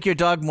 How to Make Your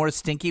Dog More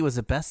Stinky was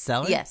a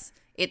bestseller? Yes.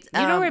 You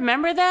don't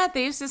remember that?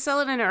 They used to sell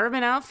it in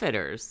Urban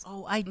Outfitters.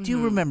 Oh, I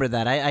do remember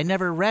that. I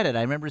never read it.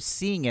 I remember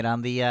seeing it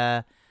on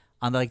the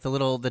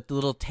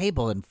little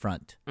table in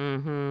front.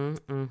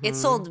 It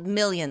sold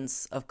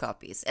millions of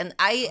copies, and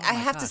I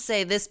have to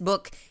say this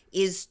book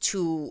is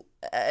to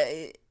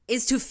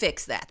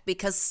fix that,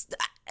 because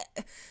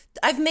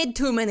I've made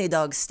too many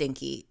dogs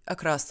stinky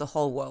across the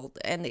whole world,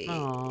 and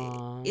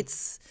I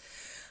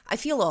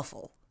feel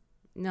awful.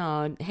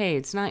 No, hey,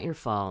 it's not your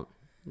fault.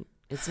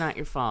 It's not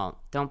your fault.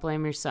 Don't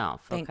blame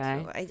yourself, Thank okay?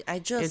 you. I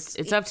just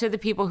It's up to the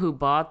people who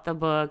bought the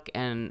book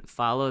and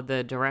followed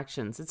the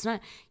directions. It's not,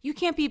 you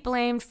can't be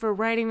blamed for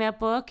writing that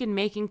book and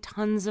making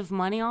tons of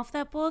money off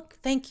that book.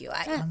 Thank you.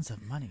 Tons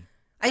of money.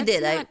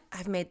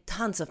 I've made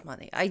tons of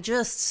money.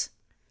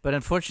 But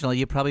unfortunately,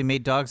 you probably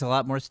made dogs a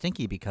lot more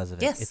stinky because of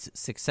it. Yes. Its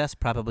success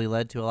probably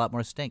led to a lot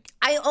more stink.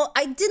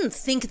 I didn't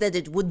think that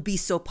it would be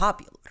so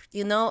popular,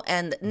 you know?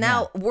 And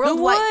now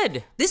worldwide...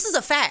 would? This is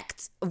a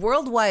fact.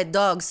 Worldwide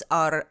dogs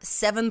are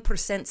 7%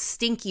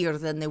 stinkier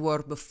than they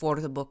were before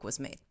the book was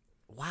made.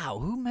 Wow,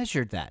 who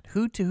measured that?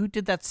 Who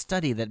did that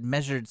study that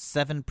measured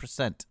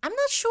 7%? I'm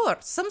not sure.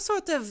 Some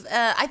sort of...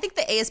 I think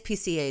the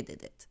ASPCA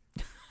did it.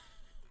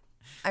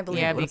 I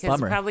believe Yeah, it was. because it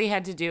bummer. probably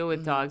had to do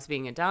with dogs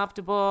being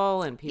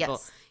adoptable and people,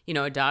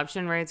 Yes.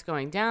 adoption rates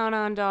going down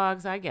on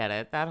dogs. I get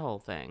it, that whole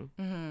thing.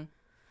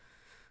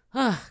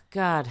 Oh,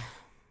 God.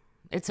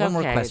 It's One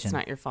more okay. question. It's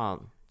not your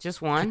fault.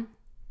 Just one?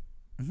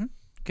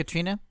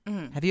 Katrina,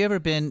 have you ever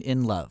been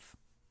in love?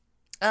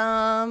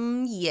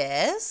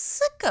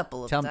 Yes, a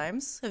couple of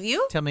times. Have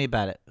you? Tell me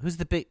about it.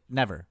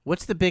 Never.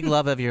 What's the big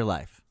love of your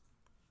life?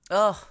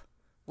 Oh,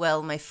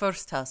 well, my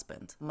first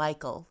husband,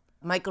 Michael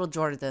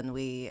Jordan,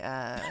 we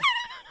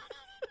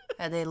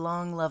had a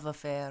long love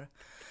affair.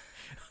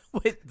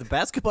 Wait, the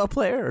basketball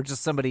player or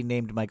just somebody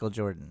named Michael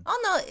Jordan?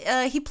 Oh,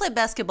 no, he played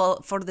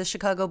basketball for the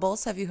Chicago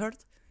Bulls. Have you heard?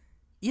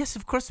 Yes,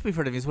 of course we've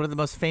heard of him. He's one of the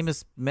most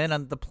famous men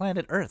on the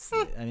planet Earth.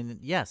 I mean,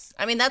 yes.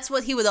 I mean, that's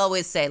what he would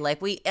always say. Like,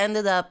 we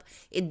ended up,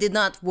 it did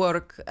not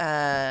work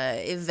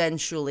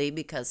eventually,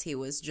 because he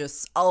was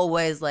just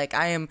always like,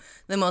 I am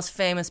the most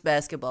famous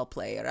basketball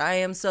player. I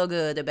am so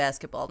good at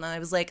basketball. And I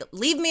was like,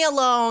 leave me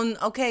alone.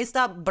 Okay,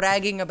 stop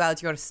bragging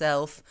about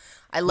yourself.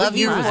 I love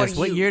you for you.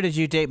 What year did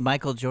you date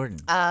Michael Jordan?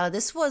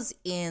 This was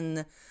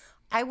in,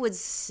 I would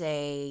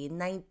say,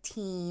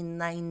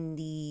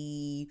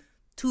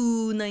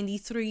 1992,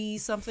 93,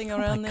 something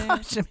around there.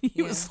 Gosh, I mean,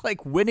 he was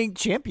like winning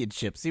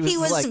championships. He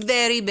was like,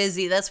 very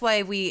busy. That's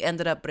why we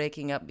ended up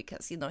breaking up,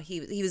 because, he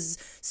was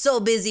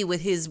so busy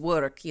with his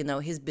work,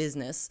 his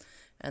business.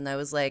 And I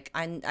was like,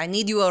 I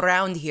need you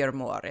around here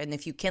more. And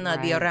if you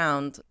cannot be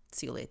around,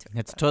 see you later.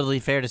 it's totally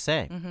fair to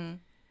say. Mm-hmm.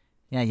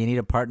 Yeah, you need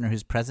a partner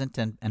who's present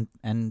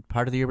and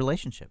part of your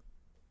relationship.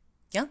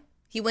 Yeah.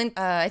 He went,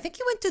 I think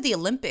he went to the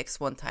Olympics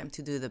one time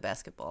to do the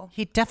basketball.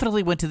 He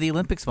definitely went to the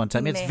Olympics one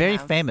time. He It's may very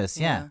have. famous,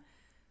 yeah.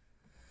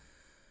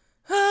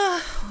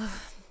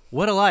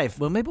 What a life.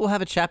 Well, maybe we'll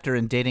have a chapter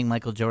in dating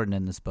Michael Jordan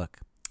in this book.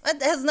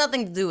 It has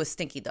nothing to do with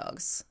stinky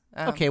dogs.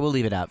 Okay, we'll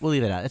leave it out.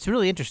 It's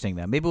really interesting,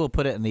 though. Maybe we'll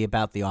put it in the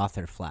About the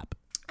Author flap.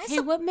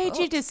 Hey, what made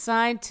you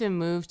decide to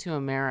move to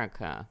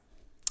America?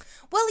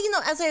 Well,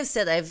 as I've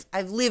said,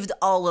 I've lived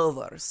all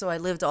over. So I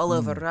lived all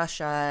over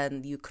Russia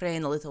and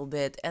Ukraine a little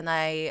bit. And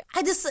I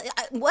just,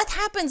 what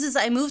happens is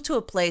I move to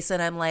a place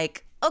and I'm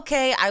like,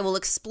 okay, I will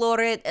explore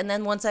it, and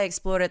then once I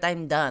explore it,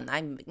 I'm done.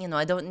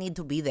 I don't need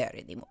to be there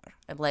anymore.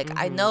 I'm like,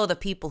 I know the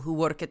people who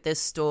work at this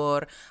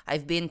store.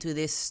 I've been to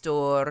this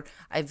store.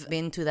 I've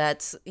been to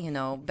that,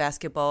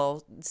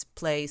 basketball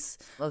place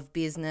of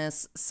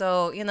business.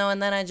 So,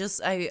 and then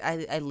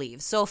I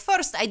leave. So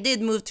first, I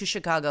did move to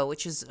Chicago,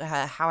 which is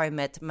how I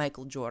met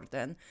Michael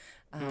Jordan.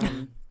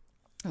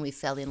 We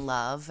fell in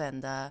love,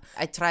 and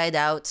I tried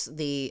out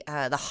they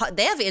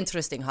have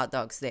interesting hot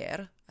dogs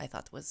there. I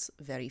thought was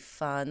very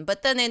fun.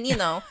 But then,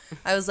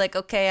 I was like,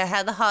 okay, I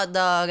had the hot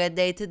dog. I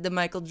dated the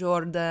Michael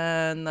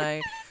Jordan.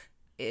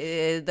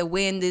 The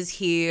wind is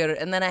here.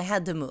 And then I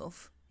had to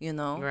move,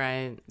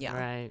 Right.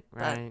 Yeah.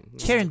 Right.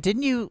 Karen,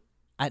 didn't you,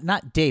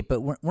 not date,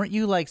 but weren't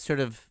you like sort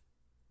of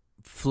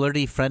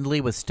flirty friendly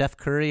with Steph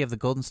Curry of the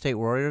Golden State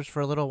Warriors for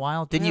a little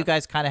while? Didn't you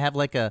guys kind of have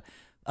like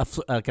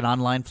like an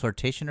online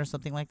flirtation or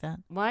something like that?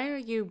 Why are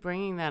you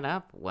bringing that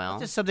up, Will?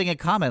 Just something in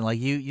common. Like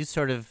you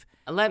sort of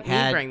Let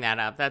me bring that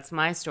up. That's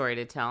my story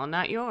to tell,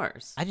 not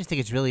yours. I just think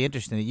it's really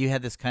interesting that you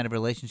had this kind of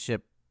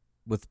relationship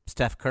with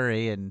Steph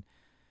Curry, and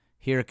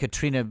here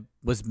Katrina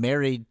was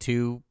married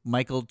to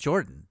Michael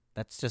Jordan.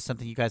 That's just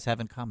something you guys have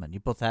in common. You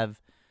both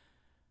have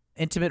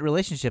intimate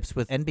relationships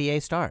with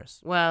NBA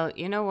stars. Well,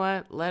 you know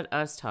what? Let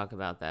us talk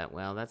about that,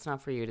 Will. That's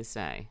not for you to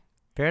say.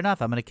 Fair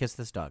enough. I'm going to kiss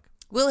this dog.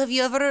 Will, have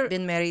you ever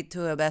been married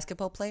to a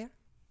basketball player?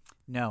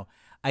 No.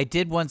 I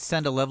did once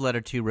send a love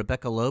letter to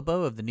Rebecca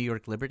Lobo of the New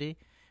York Liberty.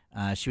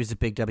 She was a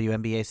big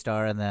WNBA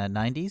star in the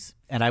 90s,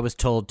 and I was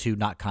told to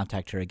not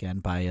contact her again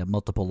by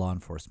multiple law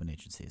enforcement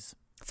agencies.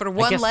 For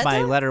one letter?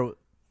 My letter...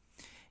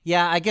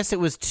 Yeah, I guess it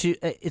was too...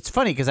 It's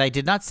funny because I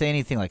did not say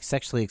anything like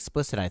sexually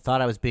explicit. I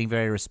thought I was being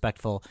very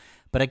respectful,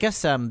 but I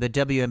guess the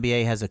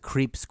WNBA has a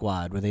creep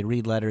squad where they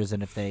read letters,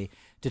 and if they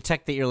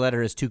detect that your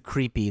letter is too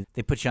creepy,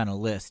 they put you on a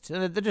list.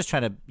 They're just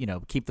trying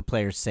to, keep the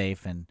players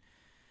safe and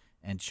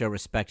show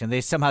respect, and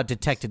they somehow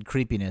detected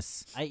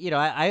creepiness.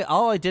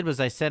 All I did was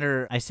I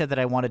said that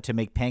I wanted to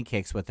make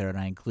pancakes with her, and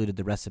I included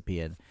the recipe,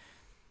 and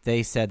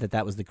they said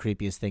that was the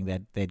creepiest thing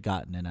that they'd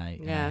gotten, and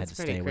I had to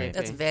stay away.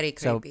 That's very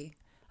creepy. So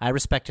I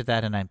respected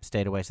that, and I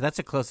stayed away. So that's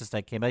the closest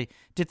I came. I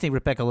did think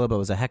Rebecca Lobo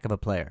was a heck of a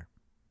player.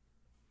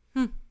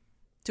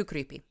 Too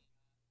creepy.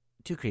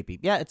 Too creepy.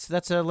 Yeah,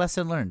 that's a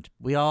lesson learned.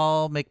 We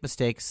all make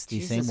mistakes,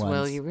 these Jesus, same ones.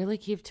 Will, you really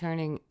keep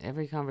turning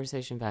every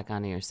conversation back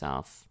onto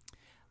yourself.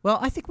 Well,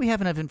 I think we have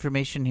enough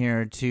information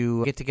here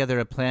to get together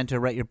a plan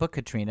to write your book,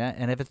 Katrina.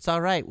 And if it's all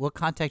right, we'll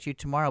contact you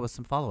tomorrow with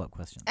some follow-up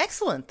questions.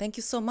 Excellent. Thank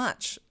you so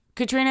much.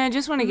 Katrina, I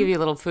just want to give you a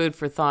little food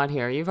for thought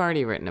here. You've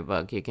already written a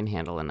book. You can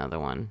handle another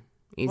one.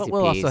 Easy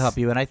We'll peasy. also help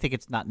you, and I think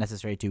it's not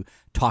necessary to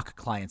talk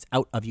clients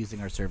out of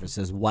using our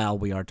services while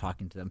we are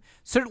talking to them.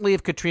 Certainly,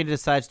 if Katrina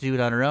decides to do it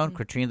on her own,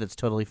 Katrina, that's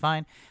totally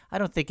fine. I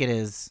don't think it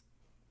is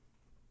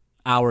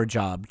our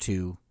job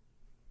to,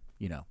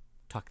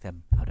 talk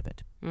them out of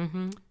it.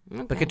 Mm-hmm.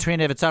 Okay. But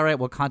Katrina, if it's all right,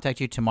 we'll contact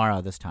you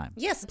tomorrow this time.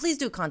 Yes, please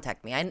do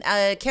contact me.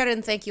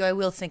 Karen, thank you. I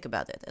will think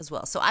about it as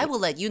well. So I will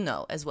let you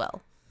know as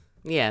well.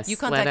 Yes, You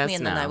contact let me, us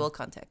and know. then I will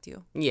contact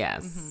you.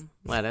 Yes,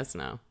 let us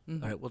know. All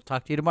right, we'll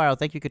talk to you tomorrow.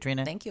 Thank you,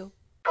 Katrina. Thank you.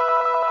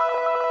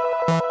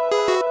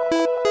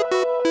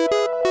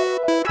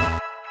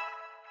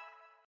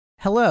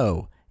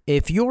 Hello.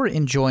 If you're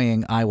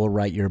enjoying I Will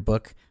Write Your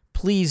Book,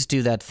 please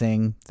do that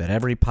thing that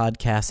every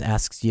podcast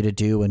asks you to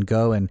do and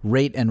go and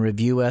rate and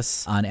review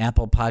us on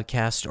Apple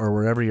Podcasts or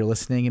wherever you're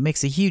listening. It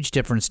makes a huge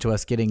difference to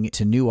us getting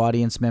to new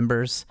audience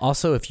members.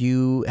 Also, if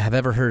you have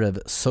ever heard of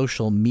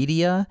social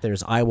media,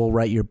 there's I Will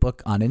Write Your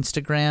Book on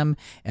Instagram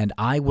and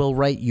I Will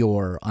Write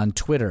Your on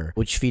Twitter,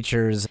 which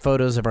features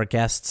photos of our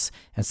guests.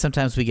 And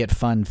sometimes we get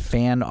fun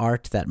fan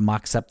art that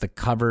mocks up the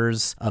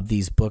covers of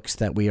these books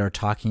that we are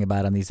talking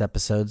about on these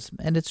episodes.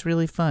 And it's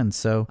really fun.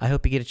 So I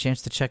hope you get a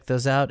chance to check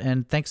those out.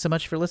 And thanks so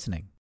much for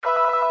listening.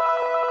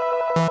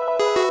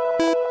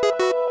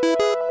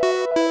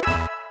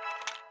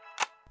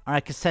 All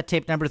right, cassette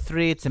tape number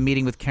 3. It's a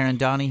meeting with Karen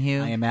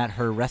Donahue. I am at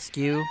her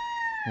rescue,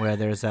 where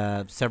there's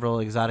several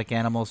exotic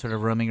animals sort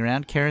of roaming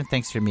around. Karen,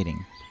 thanks for your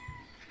meeting.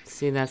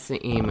 See, that's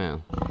the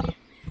emu.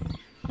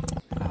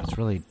 Oh, it's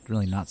really,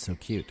 really not so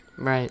cute.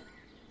 Right.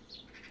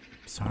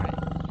 Sorry.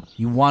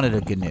 You wanted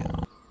a GNU.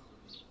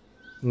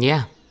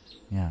 Yeah.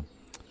 Yeah.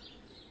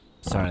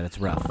 Sorry, that's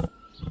rough.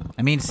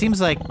 I mean, it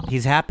seems like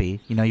he's happy.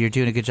 You're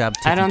doing a good job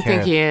taking care I of... don't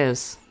think he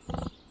is.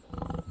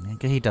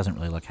 He doesn't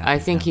really look happy. I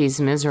think no. he's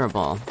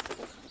miserable.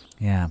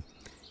 Yeah.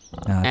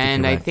 No, I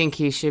I think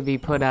he should be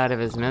put out of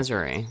his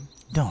misery.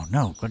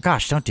 No.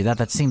 Gosh, don't do that.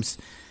 That seems...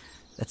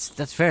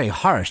 That's very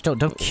harsh.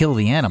 Don't kill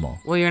the animal.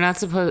 Well, you're not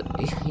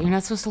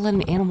supposed to let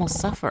an animal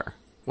suffer.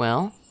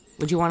 Well,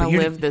 would you want to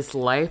live this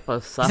life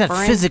of suffering? He's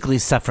not physically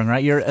suffering,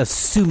 right? You're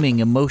assuming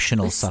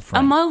emotional suffering.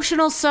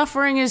 Emotional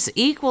suffering is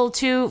equal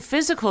to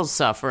physical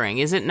suffering,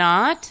 is it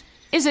not?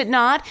 Is it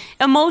not?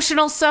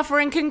 Emotional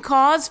suffering can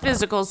cause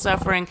physical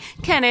suffering.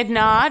 Can it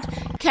not?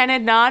 Can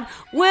it not?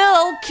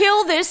 Will,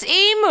 kill this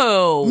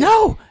emu.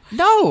 No.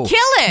 Kill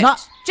it.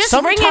 Just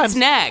wring its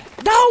neck.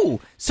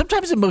 No.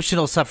 Sometimes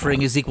emotional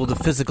suffering is equal to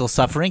physical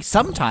suffering.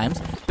 Sometimes,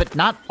 but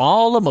not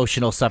all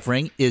emotional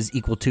suffering is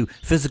equal to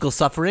physical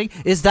suffering.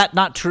 Is that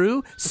not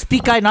true?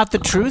 Speak I not the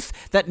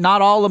truth that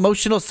not all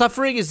emotional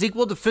suffering is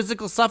equal to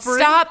physical suffering?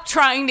 Stop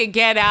trying to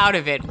get out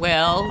of it,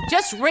 Will.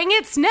 Just wring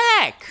its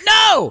neck.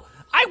 No!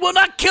 I will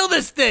not kill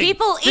this thing!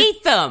 People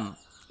eat them.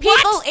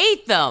 People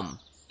eat them.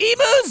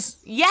 Emus?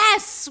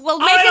 Yes. Well, All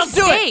make right, a I'll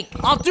do steak.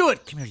 it. I'll do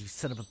it. Come here, you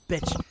son of a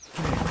bitch.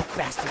 Come here, you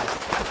bastard.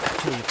 I'll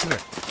kill you. Come here.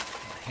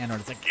 Hand on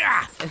it's like,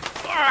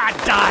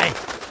 die.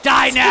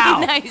 Die now.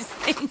 Say nice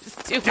things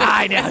to it.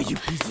 Die now, you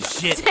piece of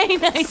shit. Say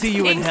nice See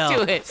you in things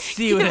hell. to it.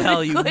 See you in Give it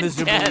hell, a you good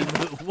miserable.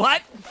 death.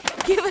 What?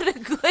 Give it a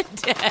good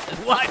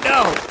death. What?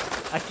 No.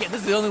 I can't.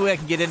 This is the only way I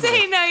can get into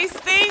Say it. nice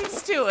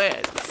things to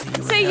it.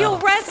 you in Say hell. you'll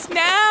rest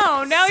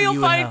now. Now See you'll you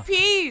in find hell.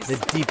 peace. The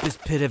deepest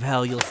pit of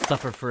hell, you'll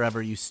suffer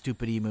forever, you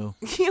stupid emu.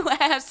 You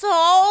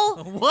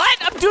asshole. What?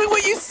 I'm doing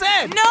what you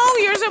said. No,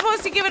 you're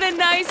supposed to give it a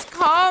nice,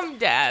 calm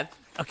death.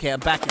 Okay, I'm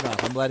backing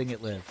off. I'm letting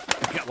it live.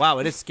 Wow,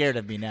 it is scared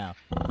of me now.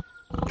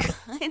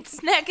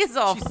 Its neck is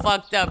all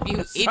fucked up,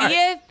 you Sorry.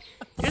 idiot.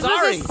 You're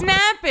Sorry. supposed to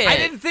snap it. I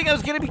didn't think I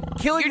was going to be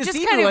killing You're this just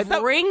emu. kind I of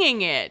thought,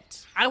 wringing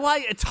it.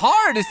 it's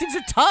hard. These things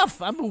are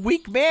tough. I'm a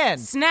weak man.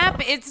 Snap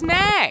its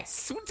neck.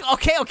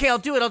 Okay, I'll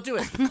do it. I'll do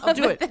it.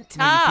 At the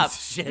top.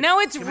 No,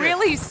 it's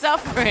really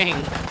suffering.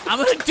 I'm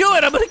going to do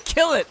it. I'm going to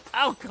kill it.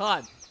 Oh,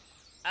 God.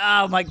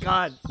 Oh, my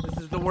God.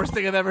 This is the worst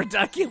thing I've ever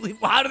done. I can't believe,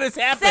 how did this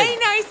happen? Say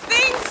nice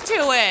things to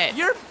it.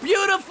 You're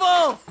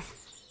beautiful.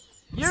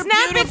 You're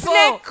Snap beautiful. its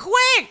neck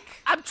quick.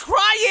 I'm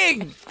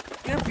trying.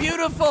 You're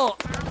beautiful.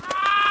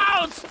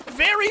 Oh, it's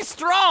very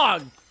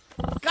strong.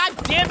 God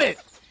damn it.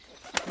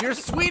 You're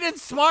sweet and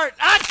smart.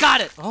 I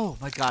got it. Oh,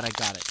 my God, I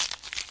got it.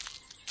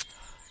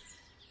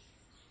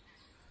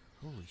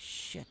 Holy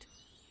shit.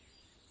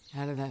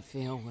 How did that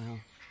feel, Will?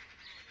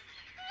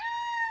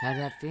 How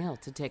did that feel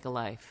to take a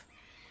life?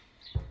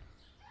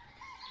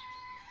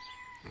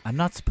 I'm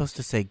not supposed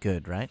to say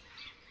good, right?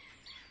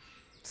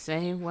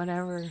 Say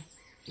whatever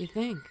you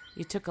think.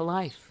 You took a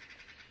life.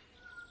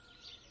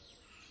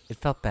 It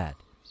felt bad.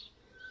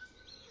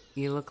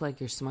 You look like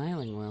you're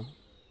smiling, Will.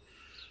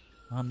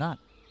 Well, I'm not.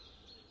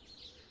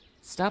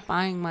 Stop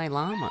eyeing my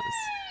llamas.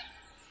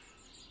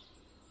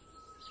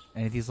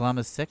 Any of these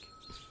llamas sick?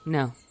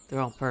 No, they're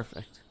all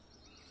perfect.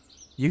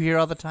 You here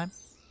all the time?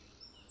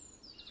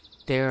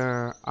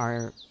 There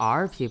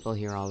are people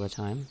here all the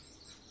time.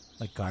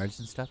 Like guards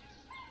and stuff?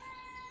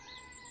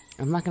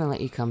 I'm not going to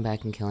let you come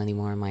back and kill any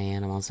more of my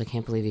animals. I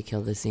can't believe you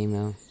killed this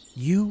emu.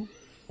 You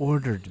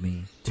ordered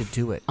me to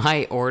do it.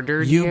 I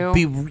ordered you?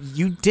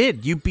 You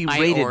did. You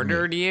berated I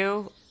ordered me.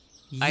 you?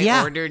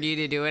 Yeah. I ordered you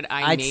to do it.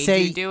 I I'd made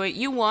say- you do it.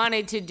 You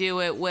wanted to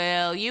do it,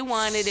 Will. You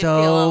wanted to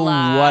So feel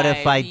alive. what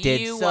if I did?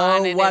 You So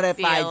wanted what to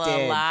if I feel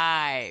did?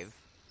 alive.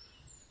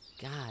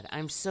 God,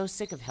 I'm so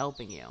sick of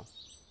helping you.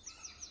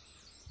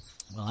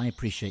 Well, I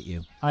appreciate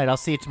you. All right, I'll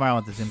see you tomorrow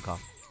at the Zoom call.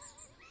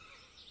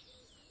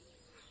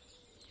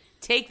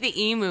 Take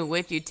the emu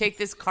with you. Take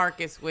this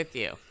carcass with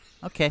you.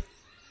 Okay.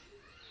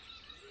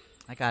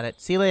 I got it.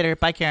 See you later.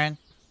 Bye, Karen.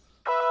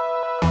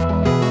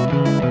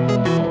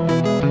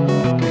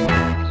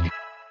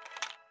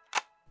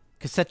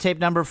 Cassette tape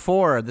number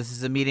 4. This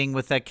is a meeting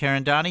with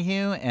Karen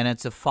Donahue, and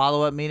it's a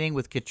follow-up meeting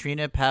with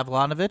Katrina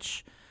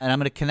Pavlonovich. And I'm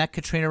going to connect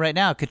Katrina right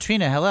now.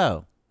 Katrina,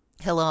 hello.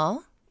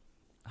 Hello?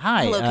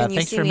 Hi. Hello, can you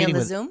thanks see for me on meeting the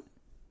with. Zoom?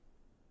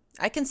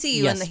 I can see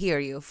you Yes. and hear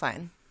you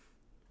fine.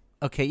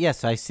 Okay,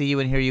 yes, I see you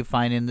and hear you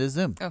fine in the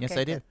Zoom. Yes,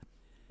 Okay, I do. good.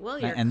 Well,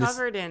 you're And this-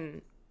 covered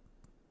in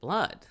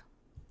blood.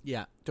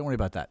 Yeah, don't worry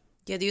about that.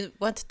 Yeah, do you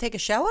want to take a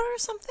shower or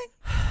something?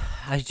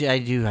 I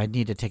do. I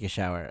need to take a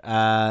shower.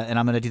 And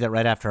I'm going to do that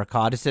right after our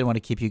call. I just didn't want to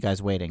keep you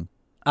guys waiting.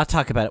 I'll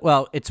talk about it.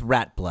 Well, it's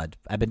rat blood.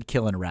 I've been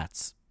killing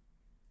rats.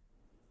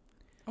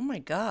 Oh my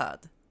god.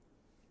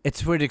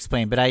 It's weird to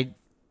explain, but I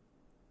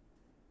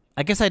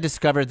guess I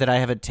discovered that I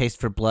have a taste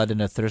for blood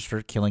and a thirst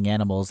for killing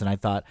animals, and I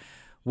thought,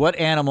 what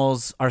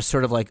animals are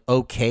sort of like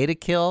okay to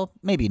kill?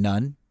 Maybe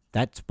none.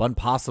 That's one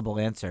possible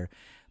answer.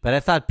 But I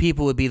thought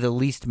people would be the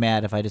least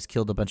mad if I just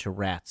killed a bunch of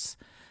rats.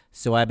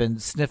 So I've been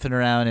sniffing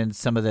around in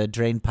some of the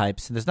drain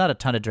pipes, and there's not a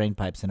ton of drain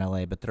pipes in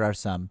LA, but there are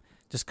some.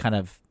 Just kind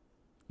of,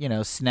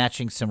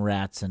 snatching some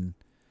rats and,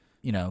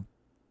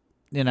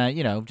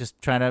 just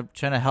trying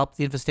to help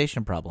the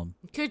infestation problem.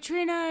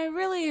 Katrina, I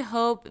really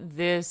hope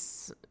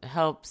this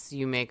helps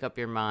you make up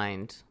your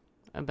mind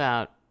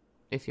about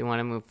if you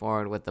want to move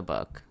forward with the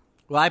book.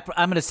 Well,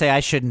 I'm going to say I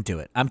shouldn't do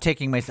it. I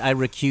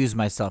recuse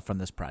myself from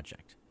this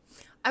project.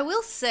 I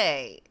will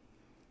say,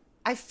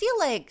 I feel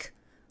like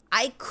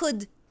I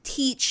could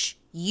teach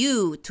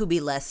you to be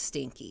less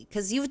stinky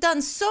because you've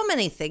done so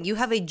many things. You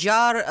have a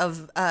jar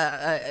of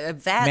a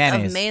vat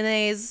Mayonnaise. of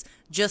mayonnaise,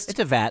 just It's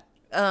a vat.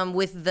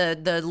 with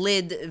the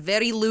lid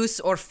very loose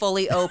or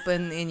fully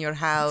open in your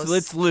house.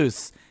 It's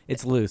loose.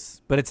 It's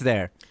loose, but it's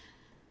there.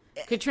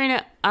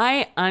 Katrina,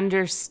 I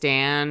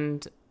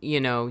understand,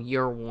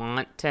 your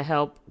want to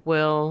help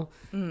Will,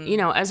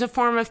 as a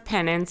form of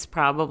penance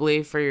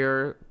probably for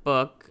your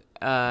book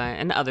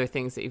and other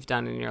things that you've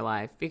done in your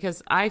life,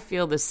 because I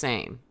feel the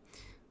same.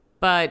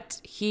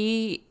 But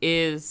he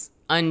is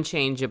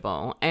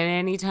unchangeable. And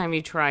anytime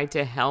you try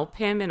to help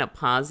him in a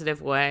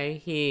positive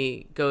way,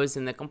 he goes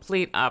in the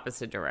complete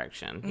opposite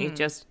direction. He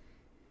just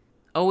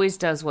always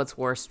does what's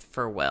worst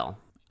for Will.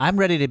 I'm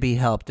ready to be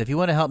helped. If you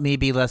want to help me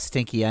be less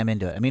stinky, I'm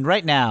into it. I mean,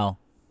 right now,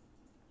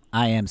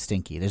 I am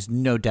stinky. There's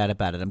no doubt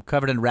about it. I'm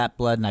covered in rat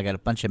blood, and I got a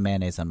bunch of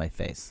mayonnaise on my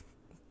face.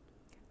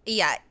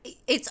 Yeah,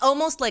 it's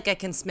almost like I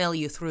can smell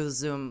you through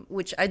Zoom,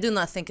 which I do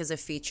not think is a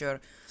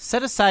feature.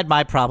 Set aside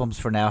my problems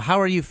for now.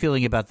 How are you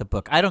feeling about the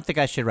book? I don't think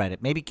I should write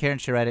it. Maybe Karen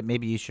should write it.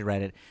 Maybe you should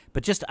write it.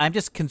 But I'm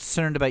just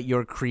concerned about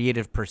your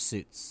creative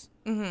pursuits.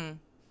 Mm-hmm.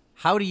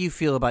 How do you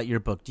feel about your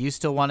book? Do you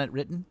still want it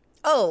written?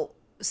 Oh,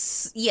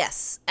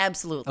 yes,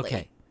 absolutely.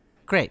 Okay,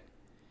 great.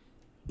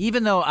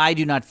 Even though I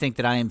do not think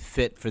that I am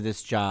fit for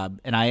this job,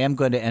 and I am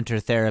going to enter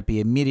therapy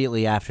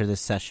immediately after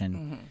this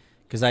session,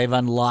 because I have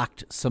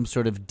unlocked some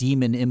sort of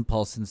demon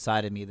impulse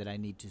inside of me that I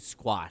need to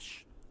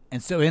squash.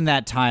 And so in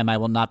that time, I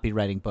will not be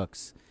writing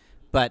books.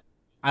 But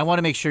I want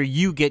to make sure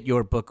you get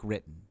your book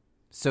written.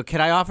 So can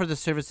I offer the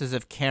services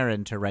of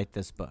Karen to write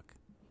this book?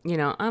 You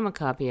know, I'm a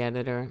copy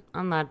editor.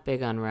 I'm not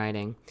big on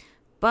writing.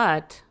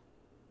 But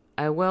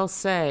I will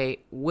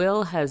say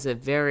Will has a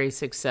very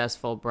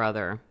successful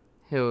brother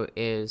who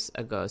is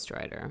a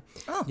ghostwriter.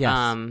 Oh.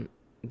 Yes.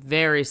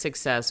 Very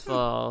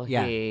successful.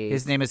 Yeah.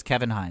 His name is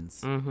Kevin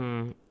Hines.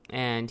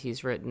 And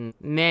he's written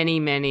many,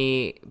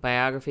 many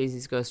biographies.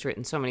 He's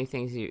ghostwritten so many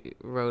things. He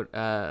wrote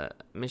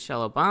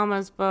Michelle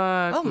Obama's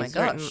book. Oh, my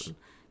gosh.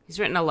 He's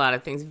written a lot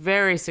of things.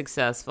 Very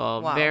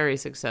successful. Wow. Very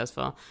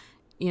successful.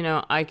 You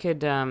know, I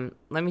could,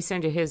 let me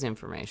send you his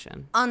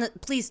information.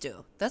 Please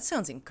do. That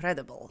sounds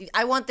incredible.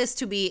 I want this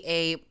to be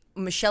a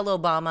Michelle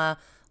Obama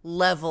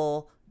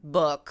level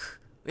book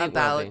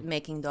about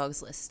making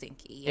dogs less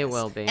stinky. Yes. It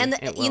will be. And,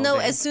 It will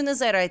be. as soon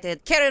as I write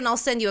it, Karen, I'll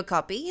send you a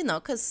copy,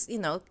 because,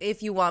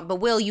 if you want. But,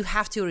 Will, you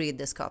have to read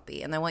this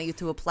copy, and I want you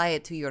to apply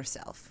it to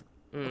yourself.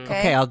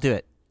 Okay, I'll do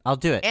it.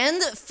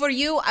 And for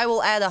you, I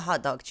will add a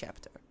hot dog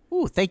chapter.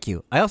 Ooh, thank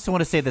you. I also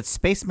want to say that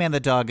Spaceman the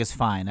dog is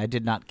fine. I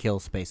did not kill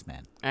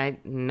Spaceman.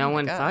 No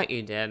one God. thought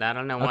you did. I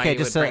don't know why you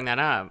would bring that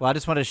up. Well, I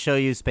just want to show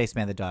you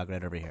Spaceman the dog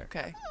right over here.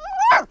 Okay.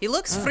 He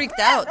looks freaked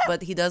out,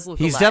 but he does look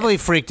He's alive. definitely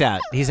freaked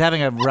out. He's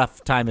having a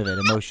rough time of it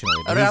emotionally.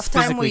 A but rough he's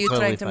time? Were physically you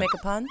totally trying to fine. make a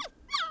pun?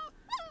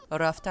 A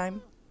rough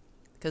time?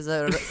 Because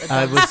I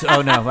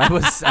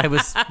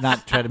was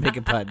not trying to make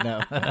a pun.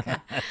 No.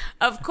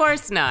 Of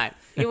course not.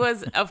 It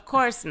was, of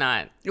course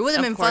not. It would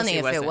have been Of course funny he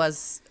if it wasn't.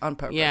 was on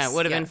purpose. Yeah, it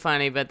would have been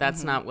funny, but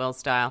that's not Will's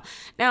style.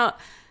 Now,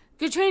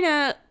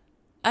 Katrina,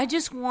 I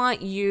just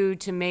want you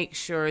to make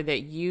sure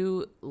that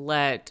you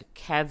let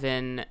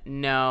Kevin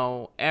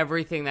know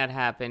everything that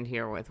happened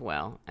here with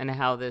Will and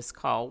how this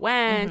call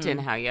went and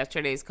how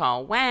yesterday's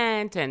call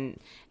went and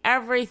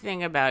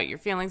everything about your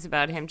feelings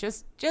about him.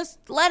 Just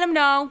let him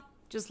know.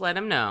 Just let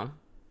him know.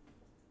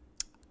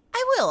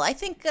 I will. I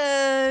think,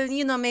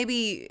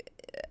 maybe...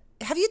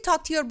 Have you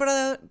talked to your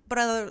brother?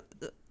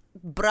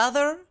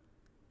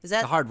 Is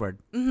that... The hard word.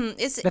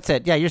 Is it, That's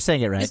it. Yeah, you're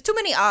saying it right. It's too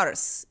many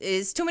R's.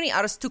 Is too many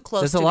R's too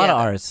close There's together. a lot of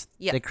R's.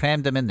 Yeah. They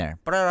crammed them in there.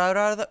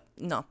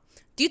 No.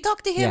 Do you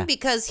talk to him? Yeah.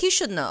 Because he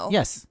should know.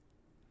 Yes.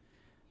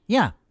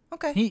 Yeah.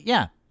 Okay.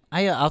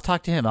 I'll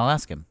talk to him. I'll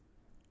ask him.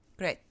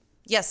 Great.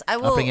 Yes, I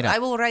I'll will. bring it up. I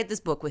will write this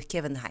book with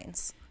Kevin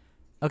Hines.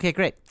 Okay,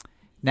 great.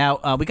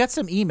 Now, we got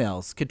some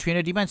emails.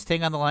 Katrina, do you mind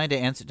staying on the line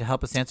to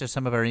help us answer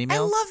some of our emails? I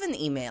love an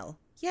email.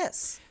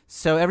 Yes.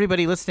 So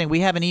everybody listening, we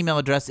have an email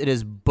address. It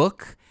is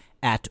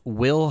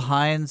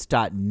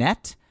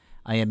book@willhines.net.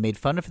 I am made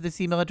fun of for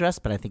this email address,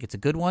 but I think it's a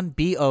good one.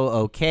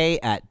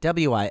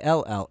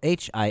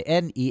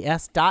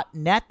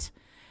 BOOK@WILLHINES.net.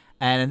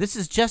 And this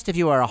is just if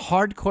you are a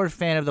hardcore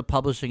fan of the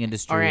publishing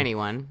industry. Or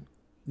anyone.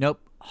 Nope.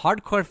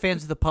 Hardcore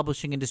fans of the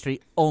publishing industry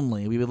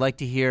only. We would like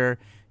to hear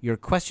your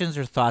questions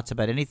or thoughts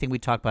about anything we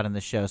talk about on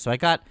the show. So we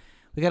got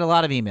a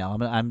lot of email.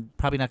 I'm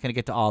probably not going to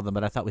get to all of them,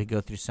 but I thought we'd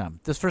go through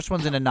some. This first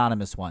one's an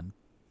anonymous one.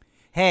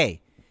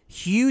 Hey,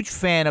 huge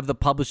fan of the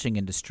publishing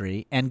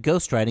industry and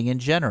ghostwriting in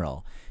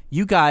general.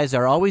 You guys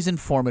are always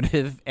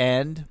informative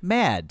and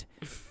mad.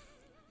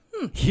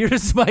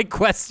 Here's my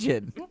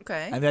question.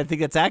 Okay. I mean, I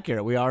think that's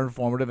accurate. We are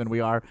informative and we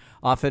are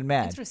often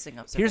mad. Interesting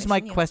observation. Here's my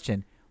yeah.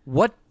 question.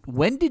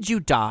 When did you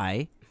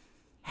die?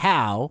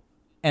 How?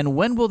 And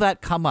when will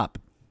that come up?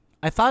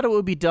 I thought it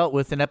would be dealt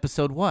with in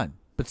episode 1,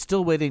 but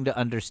still waiting to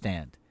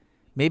understand.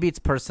 Maybe it's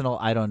personal.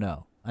 I don't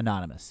know.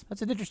 Anonymous.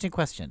 That's an interesting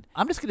question.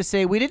 I'm just going to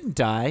say we didn't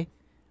die.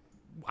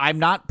 I'm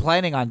not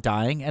planning on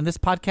dying, and this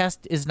podcast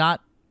is not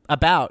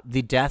about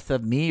the death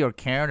of me or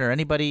Karen or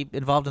anybody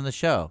involved in the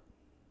show.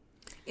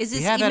 Is this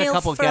We have had a email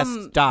couple from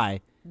guests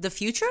die. the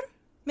future?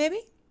 Maybe.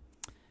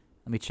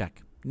 Let me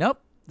check. Nope.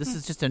 This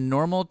is just a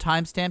normal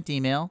time-stamped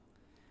email.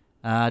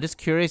 Just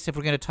curious if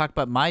we're going to talk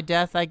about my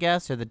death, I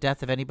guess, or the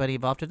death of anybody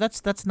involved.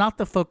 That's not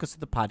the focus of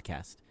the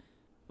podcast.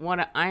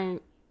 What I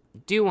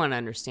do want to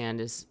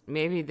understand is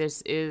maybe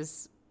this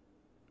is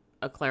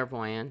a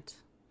clairvoyant,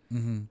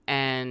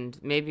 and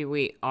maybe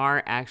we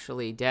are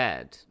actually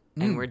dead,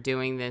 and we're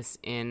doing this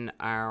in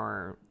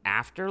our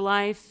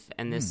afterlife,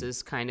 and this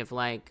is kind of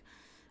like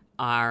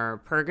our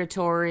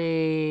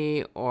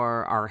purgatory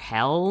or our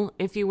hell,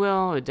 if you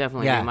will. It would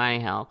definitely be my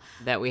hell,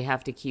 that we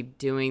have to keep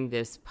doing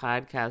this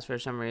podcast for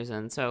some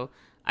reason. So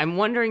I'm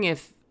wondering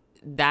if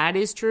that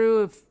is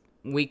true, if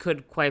we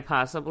could quite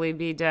possibly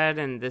be dead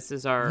and this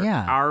is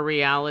our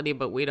reality,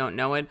 but we don't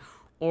know it,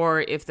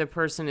 or if the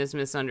person is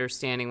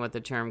misunderstanding what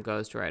the term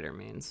ghostwriter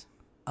means.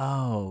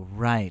 Oh,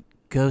 right.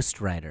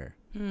 Ghostwriter.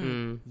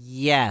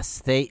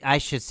 Yes, I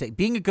should say,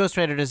 being a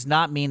ghostwriter does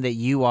not mean that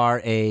you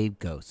are a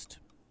ghost.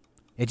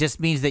 It just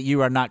means that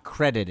you are not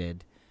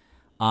credited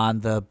on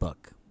the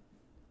book.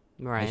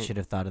 Right. I should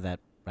have thought of that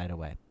right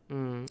away.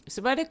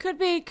 So, but it could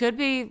be, we could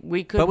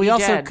be dead. But we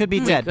also could be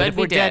dead. But if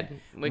we're dead,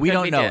 we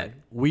don't know dead. it.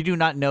 We do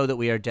not know that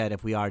we are dead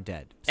if we are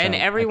dead. So and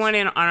everyone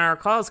on our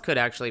calls could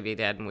actually be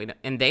dead,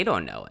 and they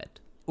don't know it.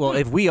 Well,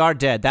 if we are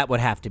dead, that would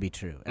have to be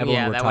true.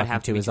 Everyone we're that talking would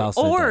have to be is true.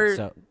 also or dead.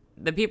 So.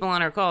 The people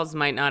on our calls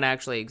might not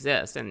actually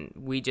exist, and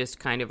we just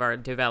kind of are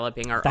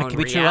developing our That own could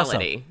be true also.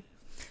 reality.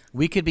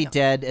 We could be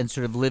dead and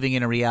sort of living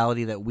in a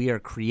reality that we are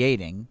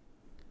creating.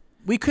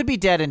 We could be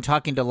dead and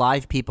talking to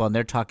live people, and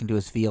they're talking to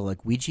us via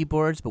like Ouija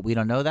boards, but we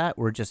don't know that.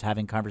 We're just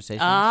having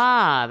conversations.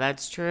 Ah,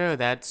 that's true.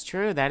 That's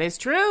true. That is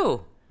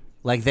true.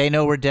 Like they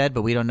know we're dead,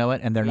 but we don't know it,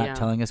 and they're not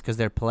telling us because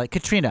they're polite.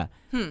 Katrina,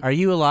 are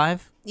you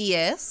alive?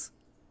 Yes.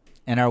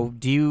 And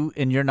do you,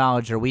 in your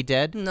knowledge, are we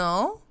dead?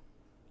 No.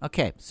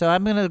 Okay, so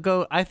I'm gonna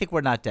go. I think we're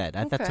not dead.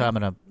 That's how I'm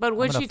gonna. But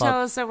would you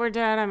tell us that we're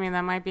dead? I mean,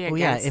 that might be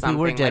against if something.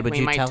 we were dead, like, would we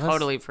you might tell us?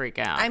 totally freak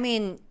out. I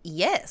mean,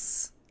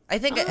 yes. I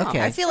think.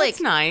 Okay. I feel like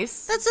that's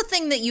nice. that's a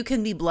thing that you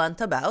can be blunt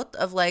about.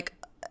 Of like,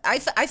 I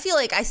feel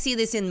like I see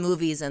this in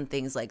movies and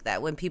things like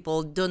that when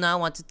people do not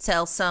want to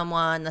tell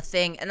someone a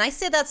thing, and I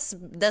say that's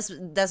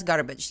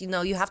garbage. You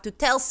know, you have to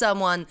tell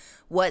someone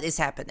what is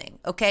happening.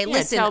 Okay,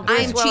 listen, tell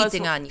Bruce I'm Willis,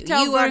 cheating on you.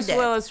 Tell You Bruce are dead.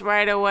 Willis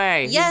right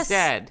away. Yes. He's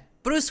dead.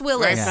 Bruce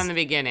Willis. Right from the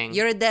beginning.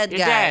 You're a dead You're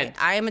guy. Dead.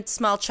 I am a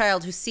small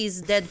child who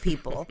sees dead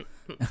people.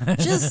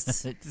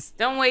 Just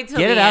Don't wait till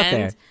get the it out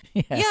end.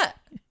 there. yeah.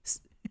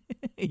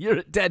 You're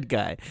a dead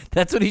guy.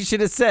 That's what he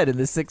should have said in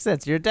The Sixth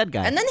Sense. You're a dead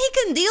guy. And then he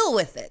can deal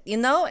with it, you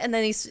know? And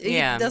then he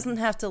Yeah. doesn't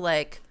have to,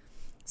 like,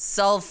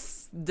 solve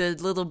the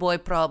little boy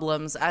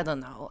problems. I don't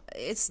know.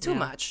 It's too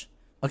much.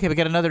 Okay, we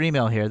got another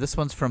email here. This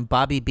one's from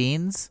Bobby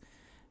Beans.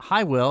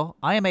 Hi, Will.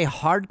 I am a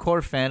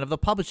hardcore fan of the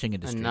publishing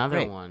industry. Another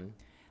Great. one.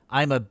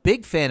 I'm a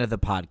big fan of the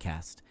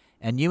podcast,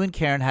 and you and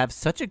Karen have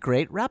such a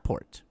great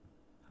rapport.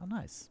 How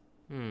nice.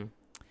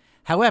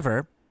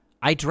 However,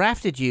 I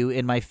drafted you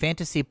in my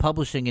fantasy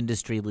publishing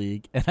industry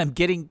league, and I'm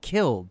getting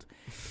killed.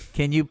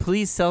 Can you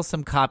please sell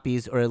some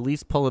copies or at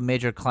least pull a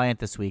major client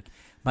this week?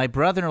 My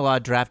brother-in-law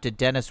drafted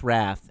Dennis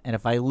Rath, and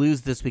if I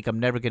lose this week, I'm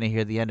never going to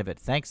hear the end of it.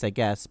 Thanks, I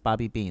guess.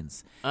 Bobby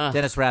Beans.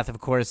 Dennis Rath, of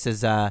course,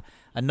 is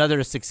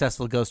another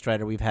successful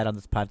ghostwriter we've had on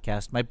this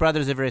podcast. My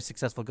brother's a very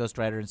successful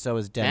ghostwriter, and so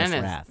is Dennis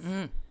Rath.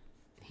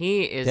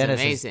 He is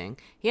Dennis amazing.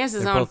 He has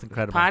his they're own both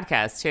incredible.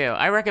 podcast, too.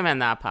 I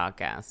recommend that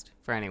podcast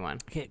for anyone.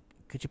 Okay,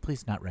 could you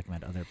please not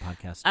recommend other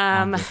podcasts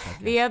on this podcast?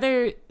 The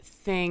other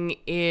thing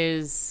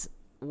is,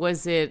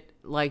 was it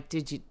like,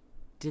 did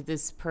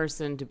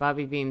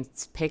Bobby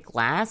Beans pick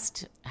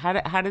last?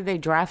 How did they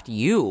draft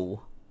you?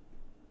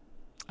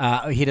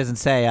 He doesn't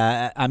say.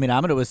 I mean,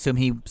 I'm going to assume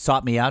he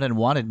sought me out and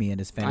wanted me in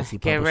his fantasy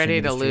Get publishing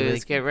ready to industry lose.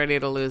 league. Get ready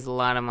to lose a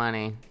lot of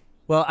money.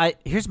 Well,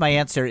 here's my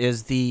answer: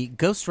 is the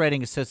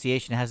Ghostwriting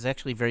Association has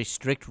actually very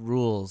strict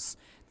rules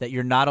that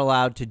you're not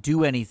allowed to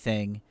do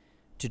anything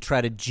to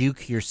try to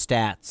juke your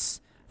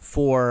stats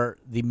for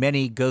the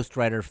many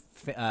ghostwriter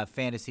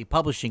fantasy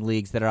publishing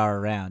leagues that are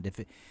around.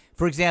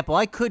 For example,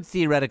 I could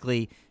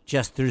theoretically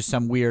just through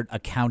some weird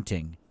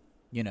accounting,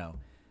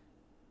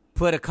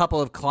 put a couple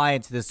of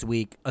clients this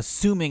week,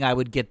 assuming I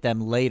would get them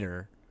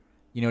later.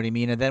 You know what I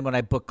mean? And then when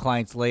I book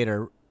clients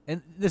later,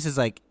 and this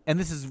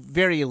is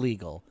very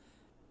illegal.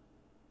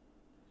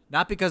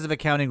 Not because of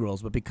accounting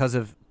rules, but because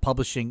of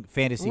publishing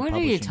fantasy. What are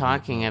publishing you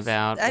talking rules.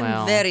 about?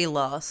 I'm very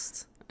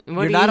lost. What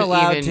You're are not you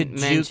allowed even to juke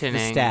the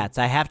mentioning? stats.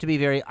 I have to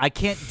be I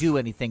can't do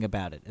anything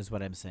about it, is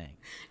what I'm saying.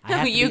 I No,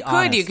 have to you be could.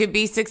 honest. You could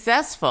be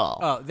successful.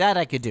 Oh, that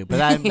I could do, but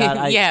I'm not.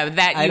 I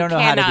you don't know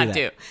how to cannot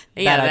do that.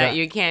 Yeah, I that don't-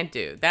 you can't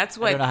do. That's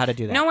what. don't know how to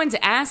do that. No one's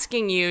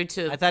asking you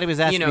to. I thought he was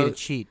asking me to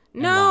cheat.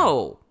 and lie.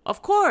 No,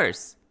 of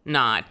course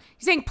not.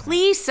 He's saying,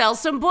 please sell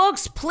some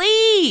books,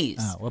 please.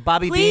 Oh, well,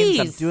 Bobby Please.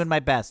 Beans, I'm doing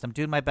my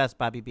best.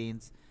 Bobby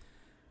Beans,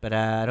 but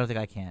I don't think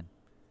I can.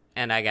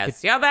 And I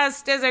guess your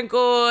best isn't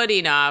good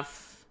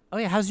enough. Oh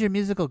yeah, how's your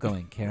musical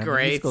going, Karen?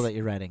 Great. The musical that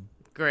you're writing.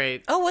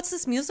 Great. Oh, what's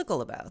this musical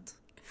about?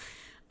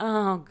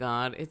 Oh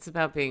God, it's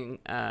about being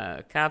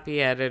a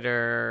copy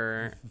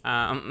editor.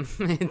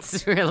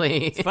 It's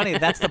really It's funny.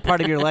 That's the part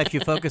of your life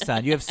you focus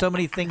on. You have so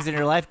many things in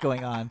your life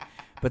going on,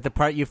 but the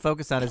part you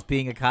focus on is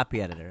being a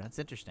copy editor. That's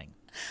interesting.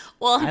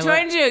 Well, I'm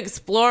trying to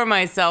explore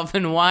myself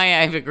and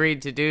why I've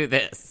agreed to do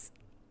this.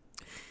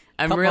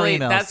 Couple more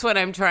emails. That's what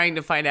I'm trying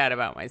to find out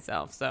about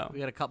myself. So We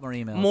got a couple more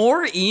emails.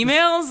 more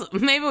emails?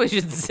 Maybe we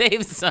should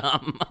save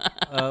some.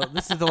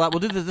 This is the We'll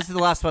do this. This is the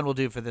last one we'll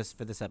do for this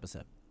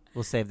episode.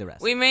 We'll save the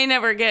rest. We may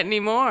never get any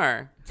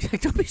more.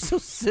 Don't be so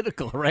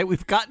cynical, right?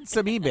 We've gotten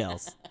some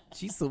emails.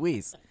 Jeez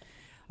Louise.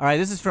 All right,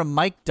 this is from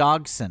Mike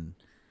Dogson.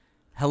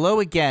 Hello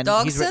again.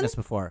 Dogson? He's written this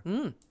before.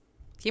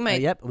 He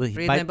might Yep, well, he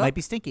read my book. might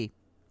be stinky.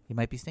 He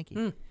might be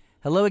stinky.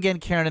 Hello again,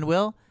 Karen and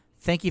Will.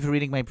 Thank you for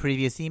reading my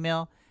previous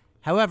email.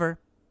 However,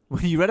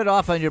 when you read it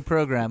off on your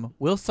program,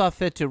 Will saw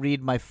fit to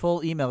read my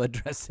full email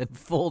address and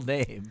full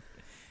name.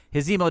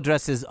 His email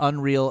address is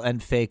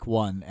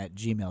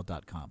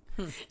unrealandfake1@gmail.com.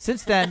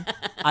 Since then,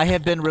 I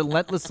have been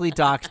relentlessly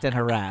doxxed and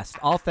harassed,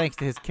 all thanks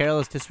to his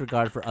careless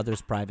disregard for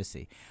others'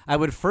 privacy. I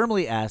would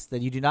firmly ask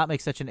that you do not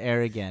make such an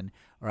error again,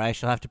 or I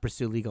shall have to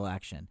pursue legal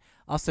action.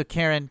 Also,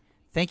 Karen,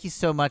 thank you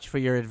so much for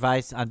your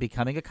advice on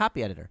becoming a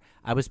copy editor.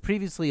 I was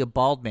previously a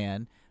bald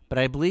man, but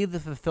I believe the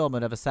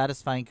fulfillment of a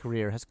satisfying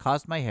career has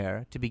caused my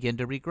hair to begin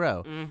to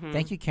regrow.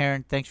 Thank you,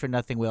 Karen. Thanks for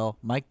nothing, Will.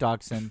 Mike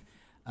Dogson.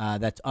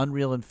 That's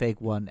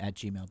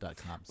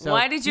unrealandfake1@gmail.com. So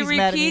why did you he's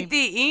mad at repeat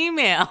me. the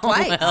email?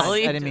 Twice. Will?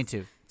 I didn't mean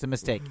to. It's a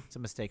mistake. It's a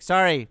mistake.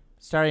 Sorry,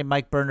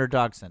 Mike Burner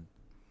Dogson.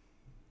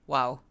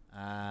 Wow.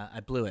 I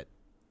blew it.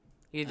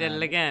 You did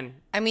it again.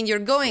 I mean, you're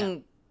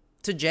going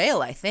to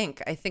jail, I think.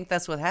 I think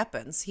that's what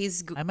happens.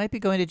 He's I might be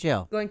going to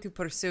jail. going to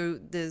pursue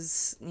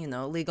this,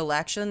 legal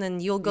action,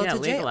 and you'll go Yeah, to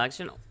jail. legal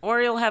action.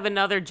 Or you'll have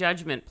another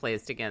judgment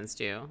placed against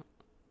you.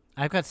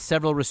 I've got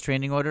several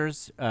restraining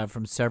orders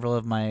from several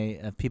of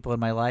my people in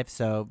my life,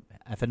 so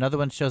if another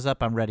one shows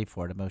up, I'm ready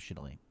for it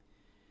emotionally.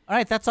 All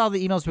right, that's all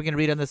the emails we're going to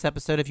read on this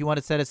episode. If you want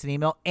to send us an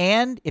email,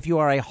 and if you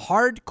are a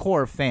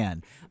hardcore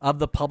fan of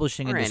the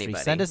publishing Or industry,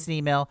 anybody. send us an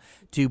email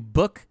to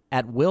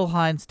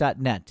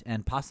book@willhines.net,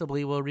 and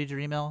possibly we'll read your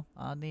email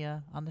on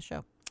the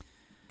show.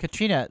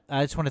 Katrina,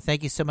 I just want to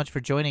thank you so much for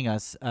joining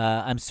us.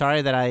 I'm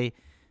sorry that I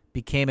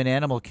became an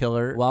animal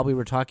killer while we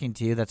were talking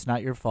to you. That's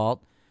not your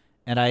fault.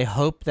 And I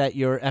hope that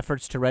your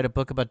efforts to write a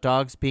book about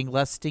dogs being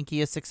less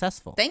stinky is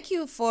successful. Thank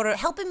you for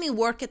helping me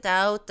work it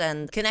out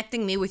and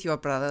connecting me with your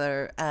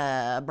brother,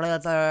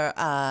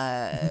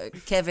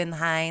 Kevin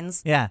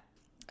Hines. Yeah,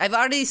 I've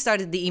already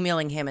started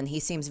emailing him, and he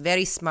seems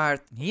very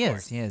smart. he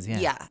is. Yeah.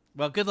 Yeah.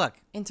 Well, good luck.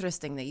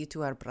 Interesting that you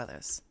two are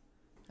brothers.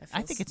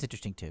 I think it's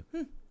interesting, too.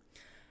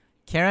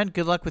 Karen,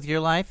 good luck with your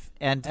life.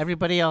 And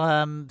everybody,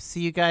 I'll see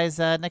you guys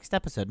next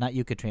episode. Not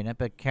you, Katrina,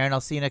 but Karen,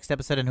 I'll see you next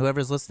episode. And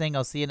whoever's listening,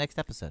 I'll see you next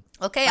episode.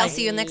 Okay, I'll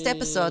see you next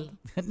episode.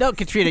 No,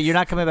 Katrina, you're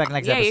not coming back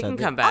next Yeah, episode. you can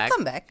come back. I'll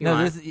come back. You No,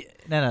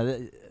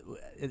 want.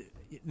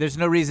 there's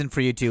no reason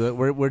for you to.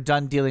 We're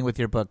done dealing with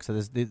your book, so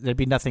there'd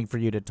be nothing for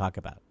you to talk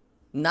about.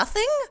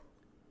 Nothing?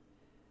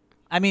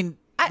 I mean,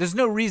 there's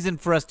no reason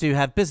for us to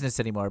have business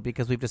anymore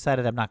because we've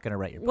decided I'm not going to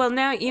write your book. Well,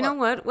 now, you know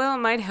what? Well, it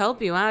might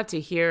help you out to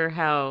hear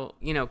how,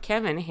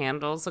 Kevin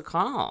handles a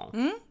call.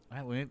 All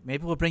right,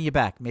 maybe we'll bring you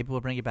back.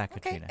 Okay.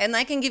 Katrina. And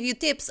I can give you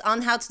tips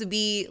on how to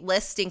be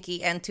less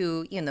stinky and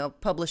to,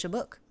 publish a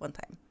book one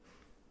time.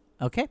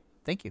 Okay,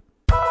 thank you.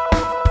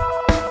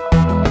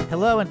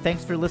 Hello, and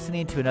thanks for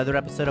listening to another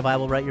episode of I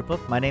Will Write Your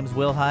Book. My name's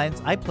Will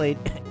Hines. I played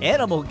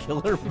animal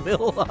killer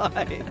Will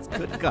Hines.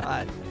 Good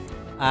God.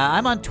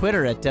 I'm on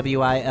Twitter at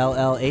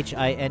WILLHINES,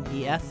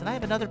 and I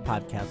have another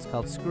podcast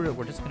called Screw It.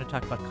 We're just going to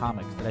talk about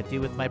comics that I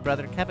do with my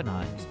brother Kevin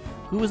Hines,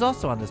 who was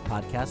also on this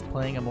podcast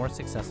playing a more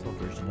successful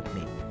version of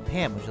me.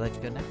 Pam, would you like to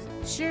go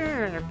next?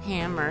 Sure,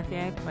 Pam Murphy.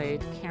 I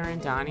played Karen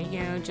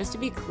Donahue. Just to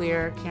be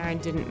clear, Karen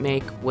didn't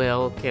make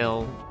Will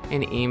kill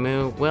an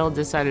emu. Will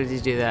decided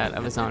to do that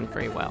of his own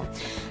free will.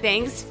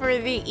 Thanks for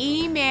the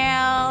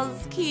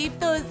emails. Keep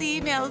those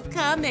emails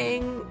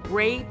coming.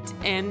 Rate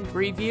and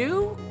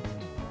review.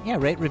 Yeah,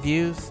 rate,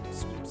 reviews,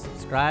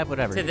 subscribe,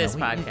 whatever. To this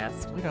we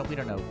podcast. We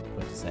don't know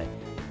what to say.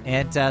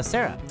 And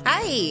Sarah.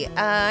 Hi,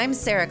 I'm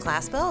Sarah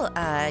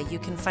Claspel. You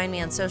can find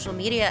me on social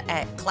media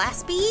at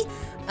Claspy.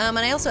 And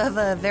I also have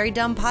a very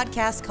dumb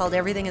podcast called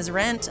Everything is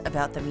Rent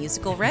about the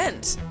musical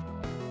Rent.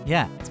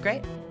 Yeah, It's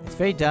great. it's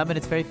very dumb and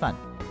it's very fun.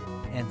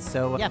 And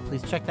so,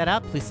 please check that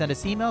out. Please send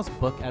us emails,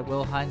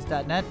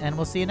 book@willhines.net, and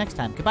we'll see you next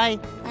time. Goodbye.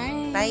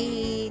 Bye.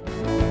 Bye.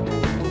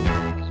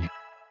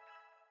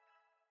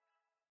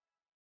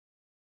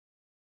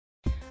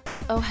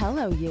 Oh,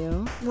 hello,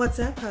 you. What's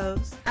up,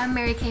 hoes? I'm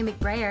Mary Kay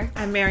McBrayer,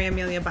 I'm Mary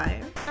Amelia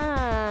Byer.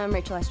 I'm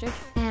Rachel Estridge.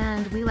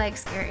 and we like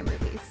scary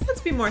movies.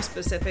 Let's be more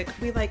specific.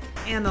 We like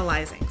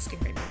analyzing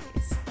scary movies.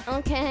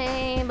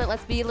 Okay, but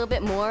let's be a little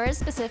bit more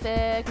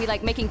specific. We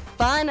like making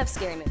fun of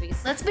scary movies.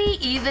 Let's be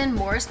even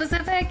more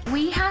specific.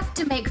 We have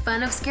to make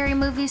fun of scary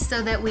movies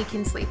so that we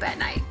can sleep at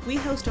night. We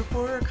host a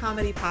horror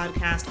comedy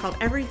podcast called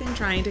Everything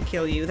Trying to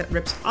Kill You that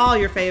rips all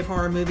your fave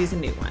horror movies a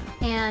new one.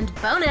 And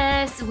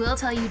bonus, we'll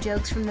tell you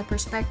jokes from the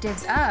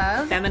perspectives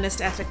of,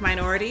 Feminist ethnic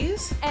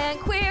minorities. And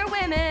queer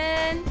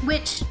women.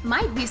 which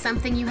might be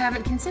something you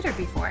haven't considered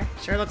before.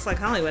 Sure looks like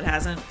Hollywood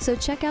hasn't. So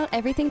check out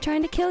Everything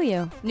Trying to Kill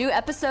You. New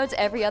episodes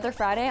every other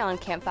Friday on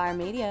Campfire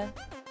Media.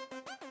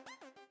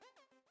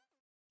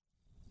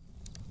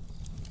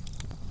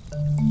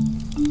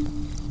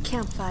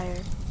 Campfire.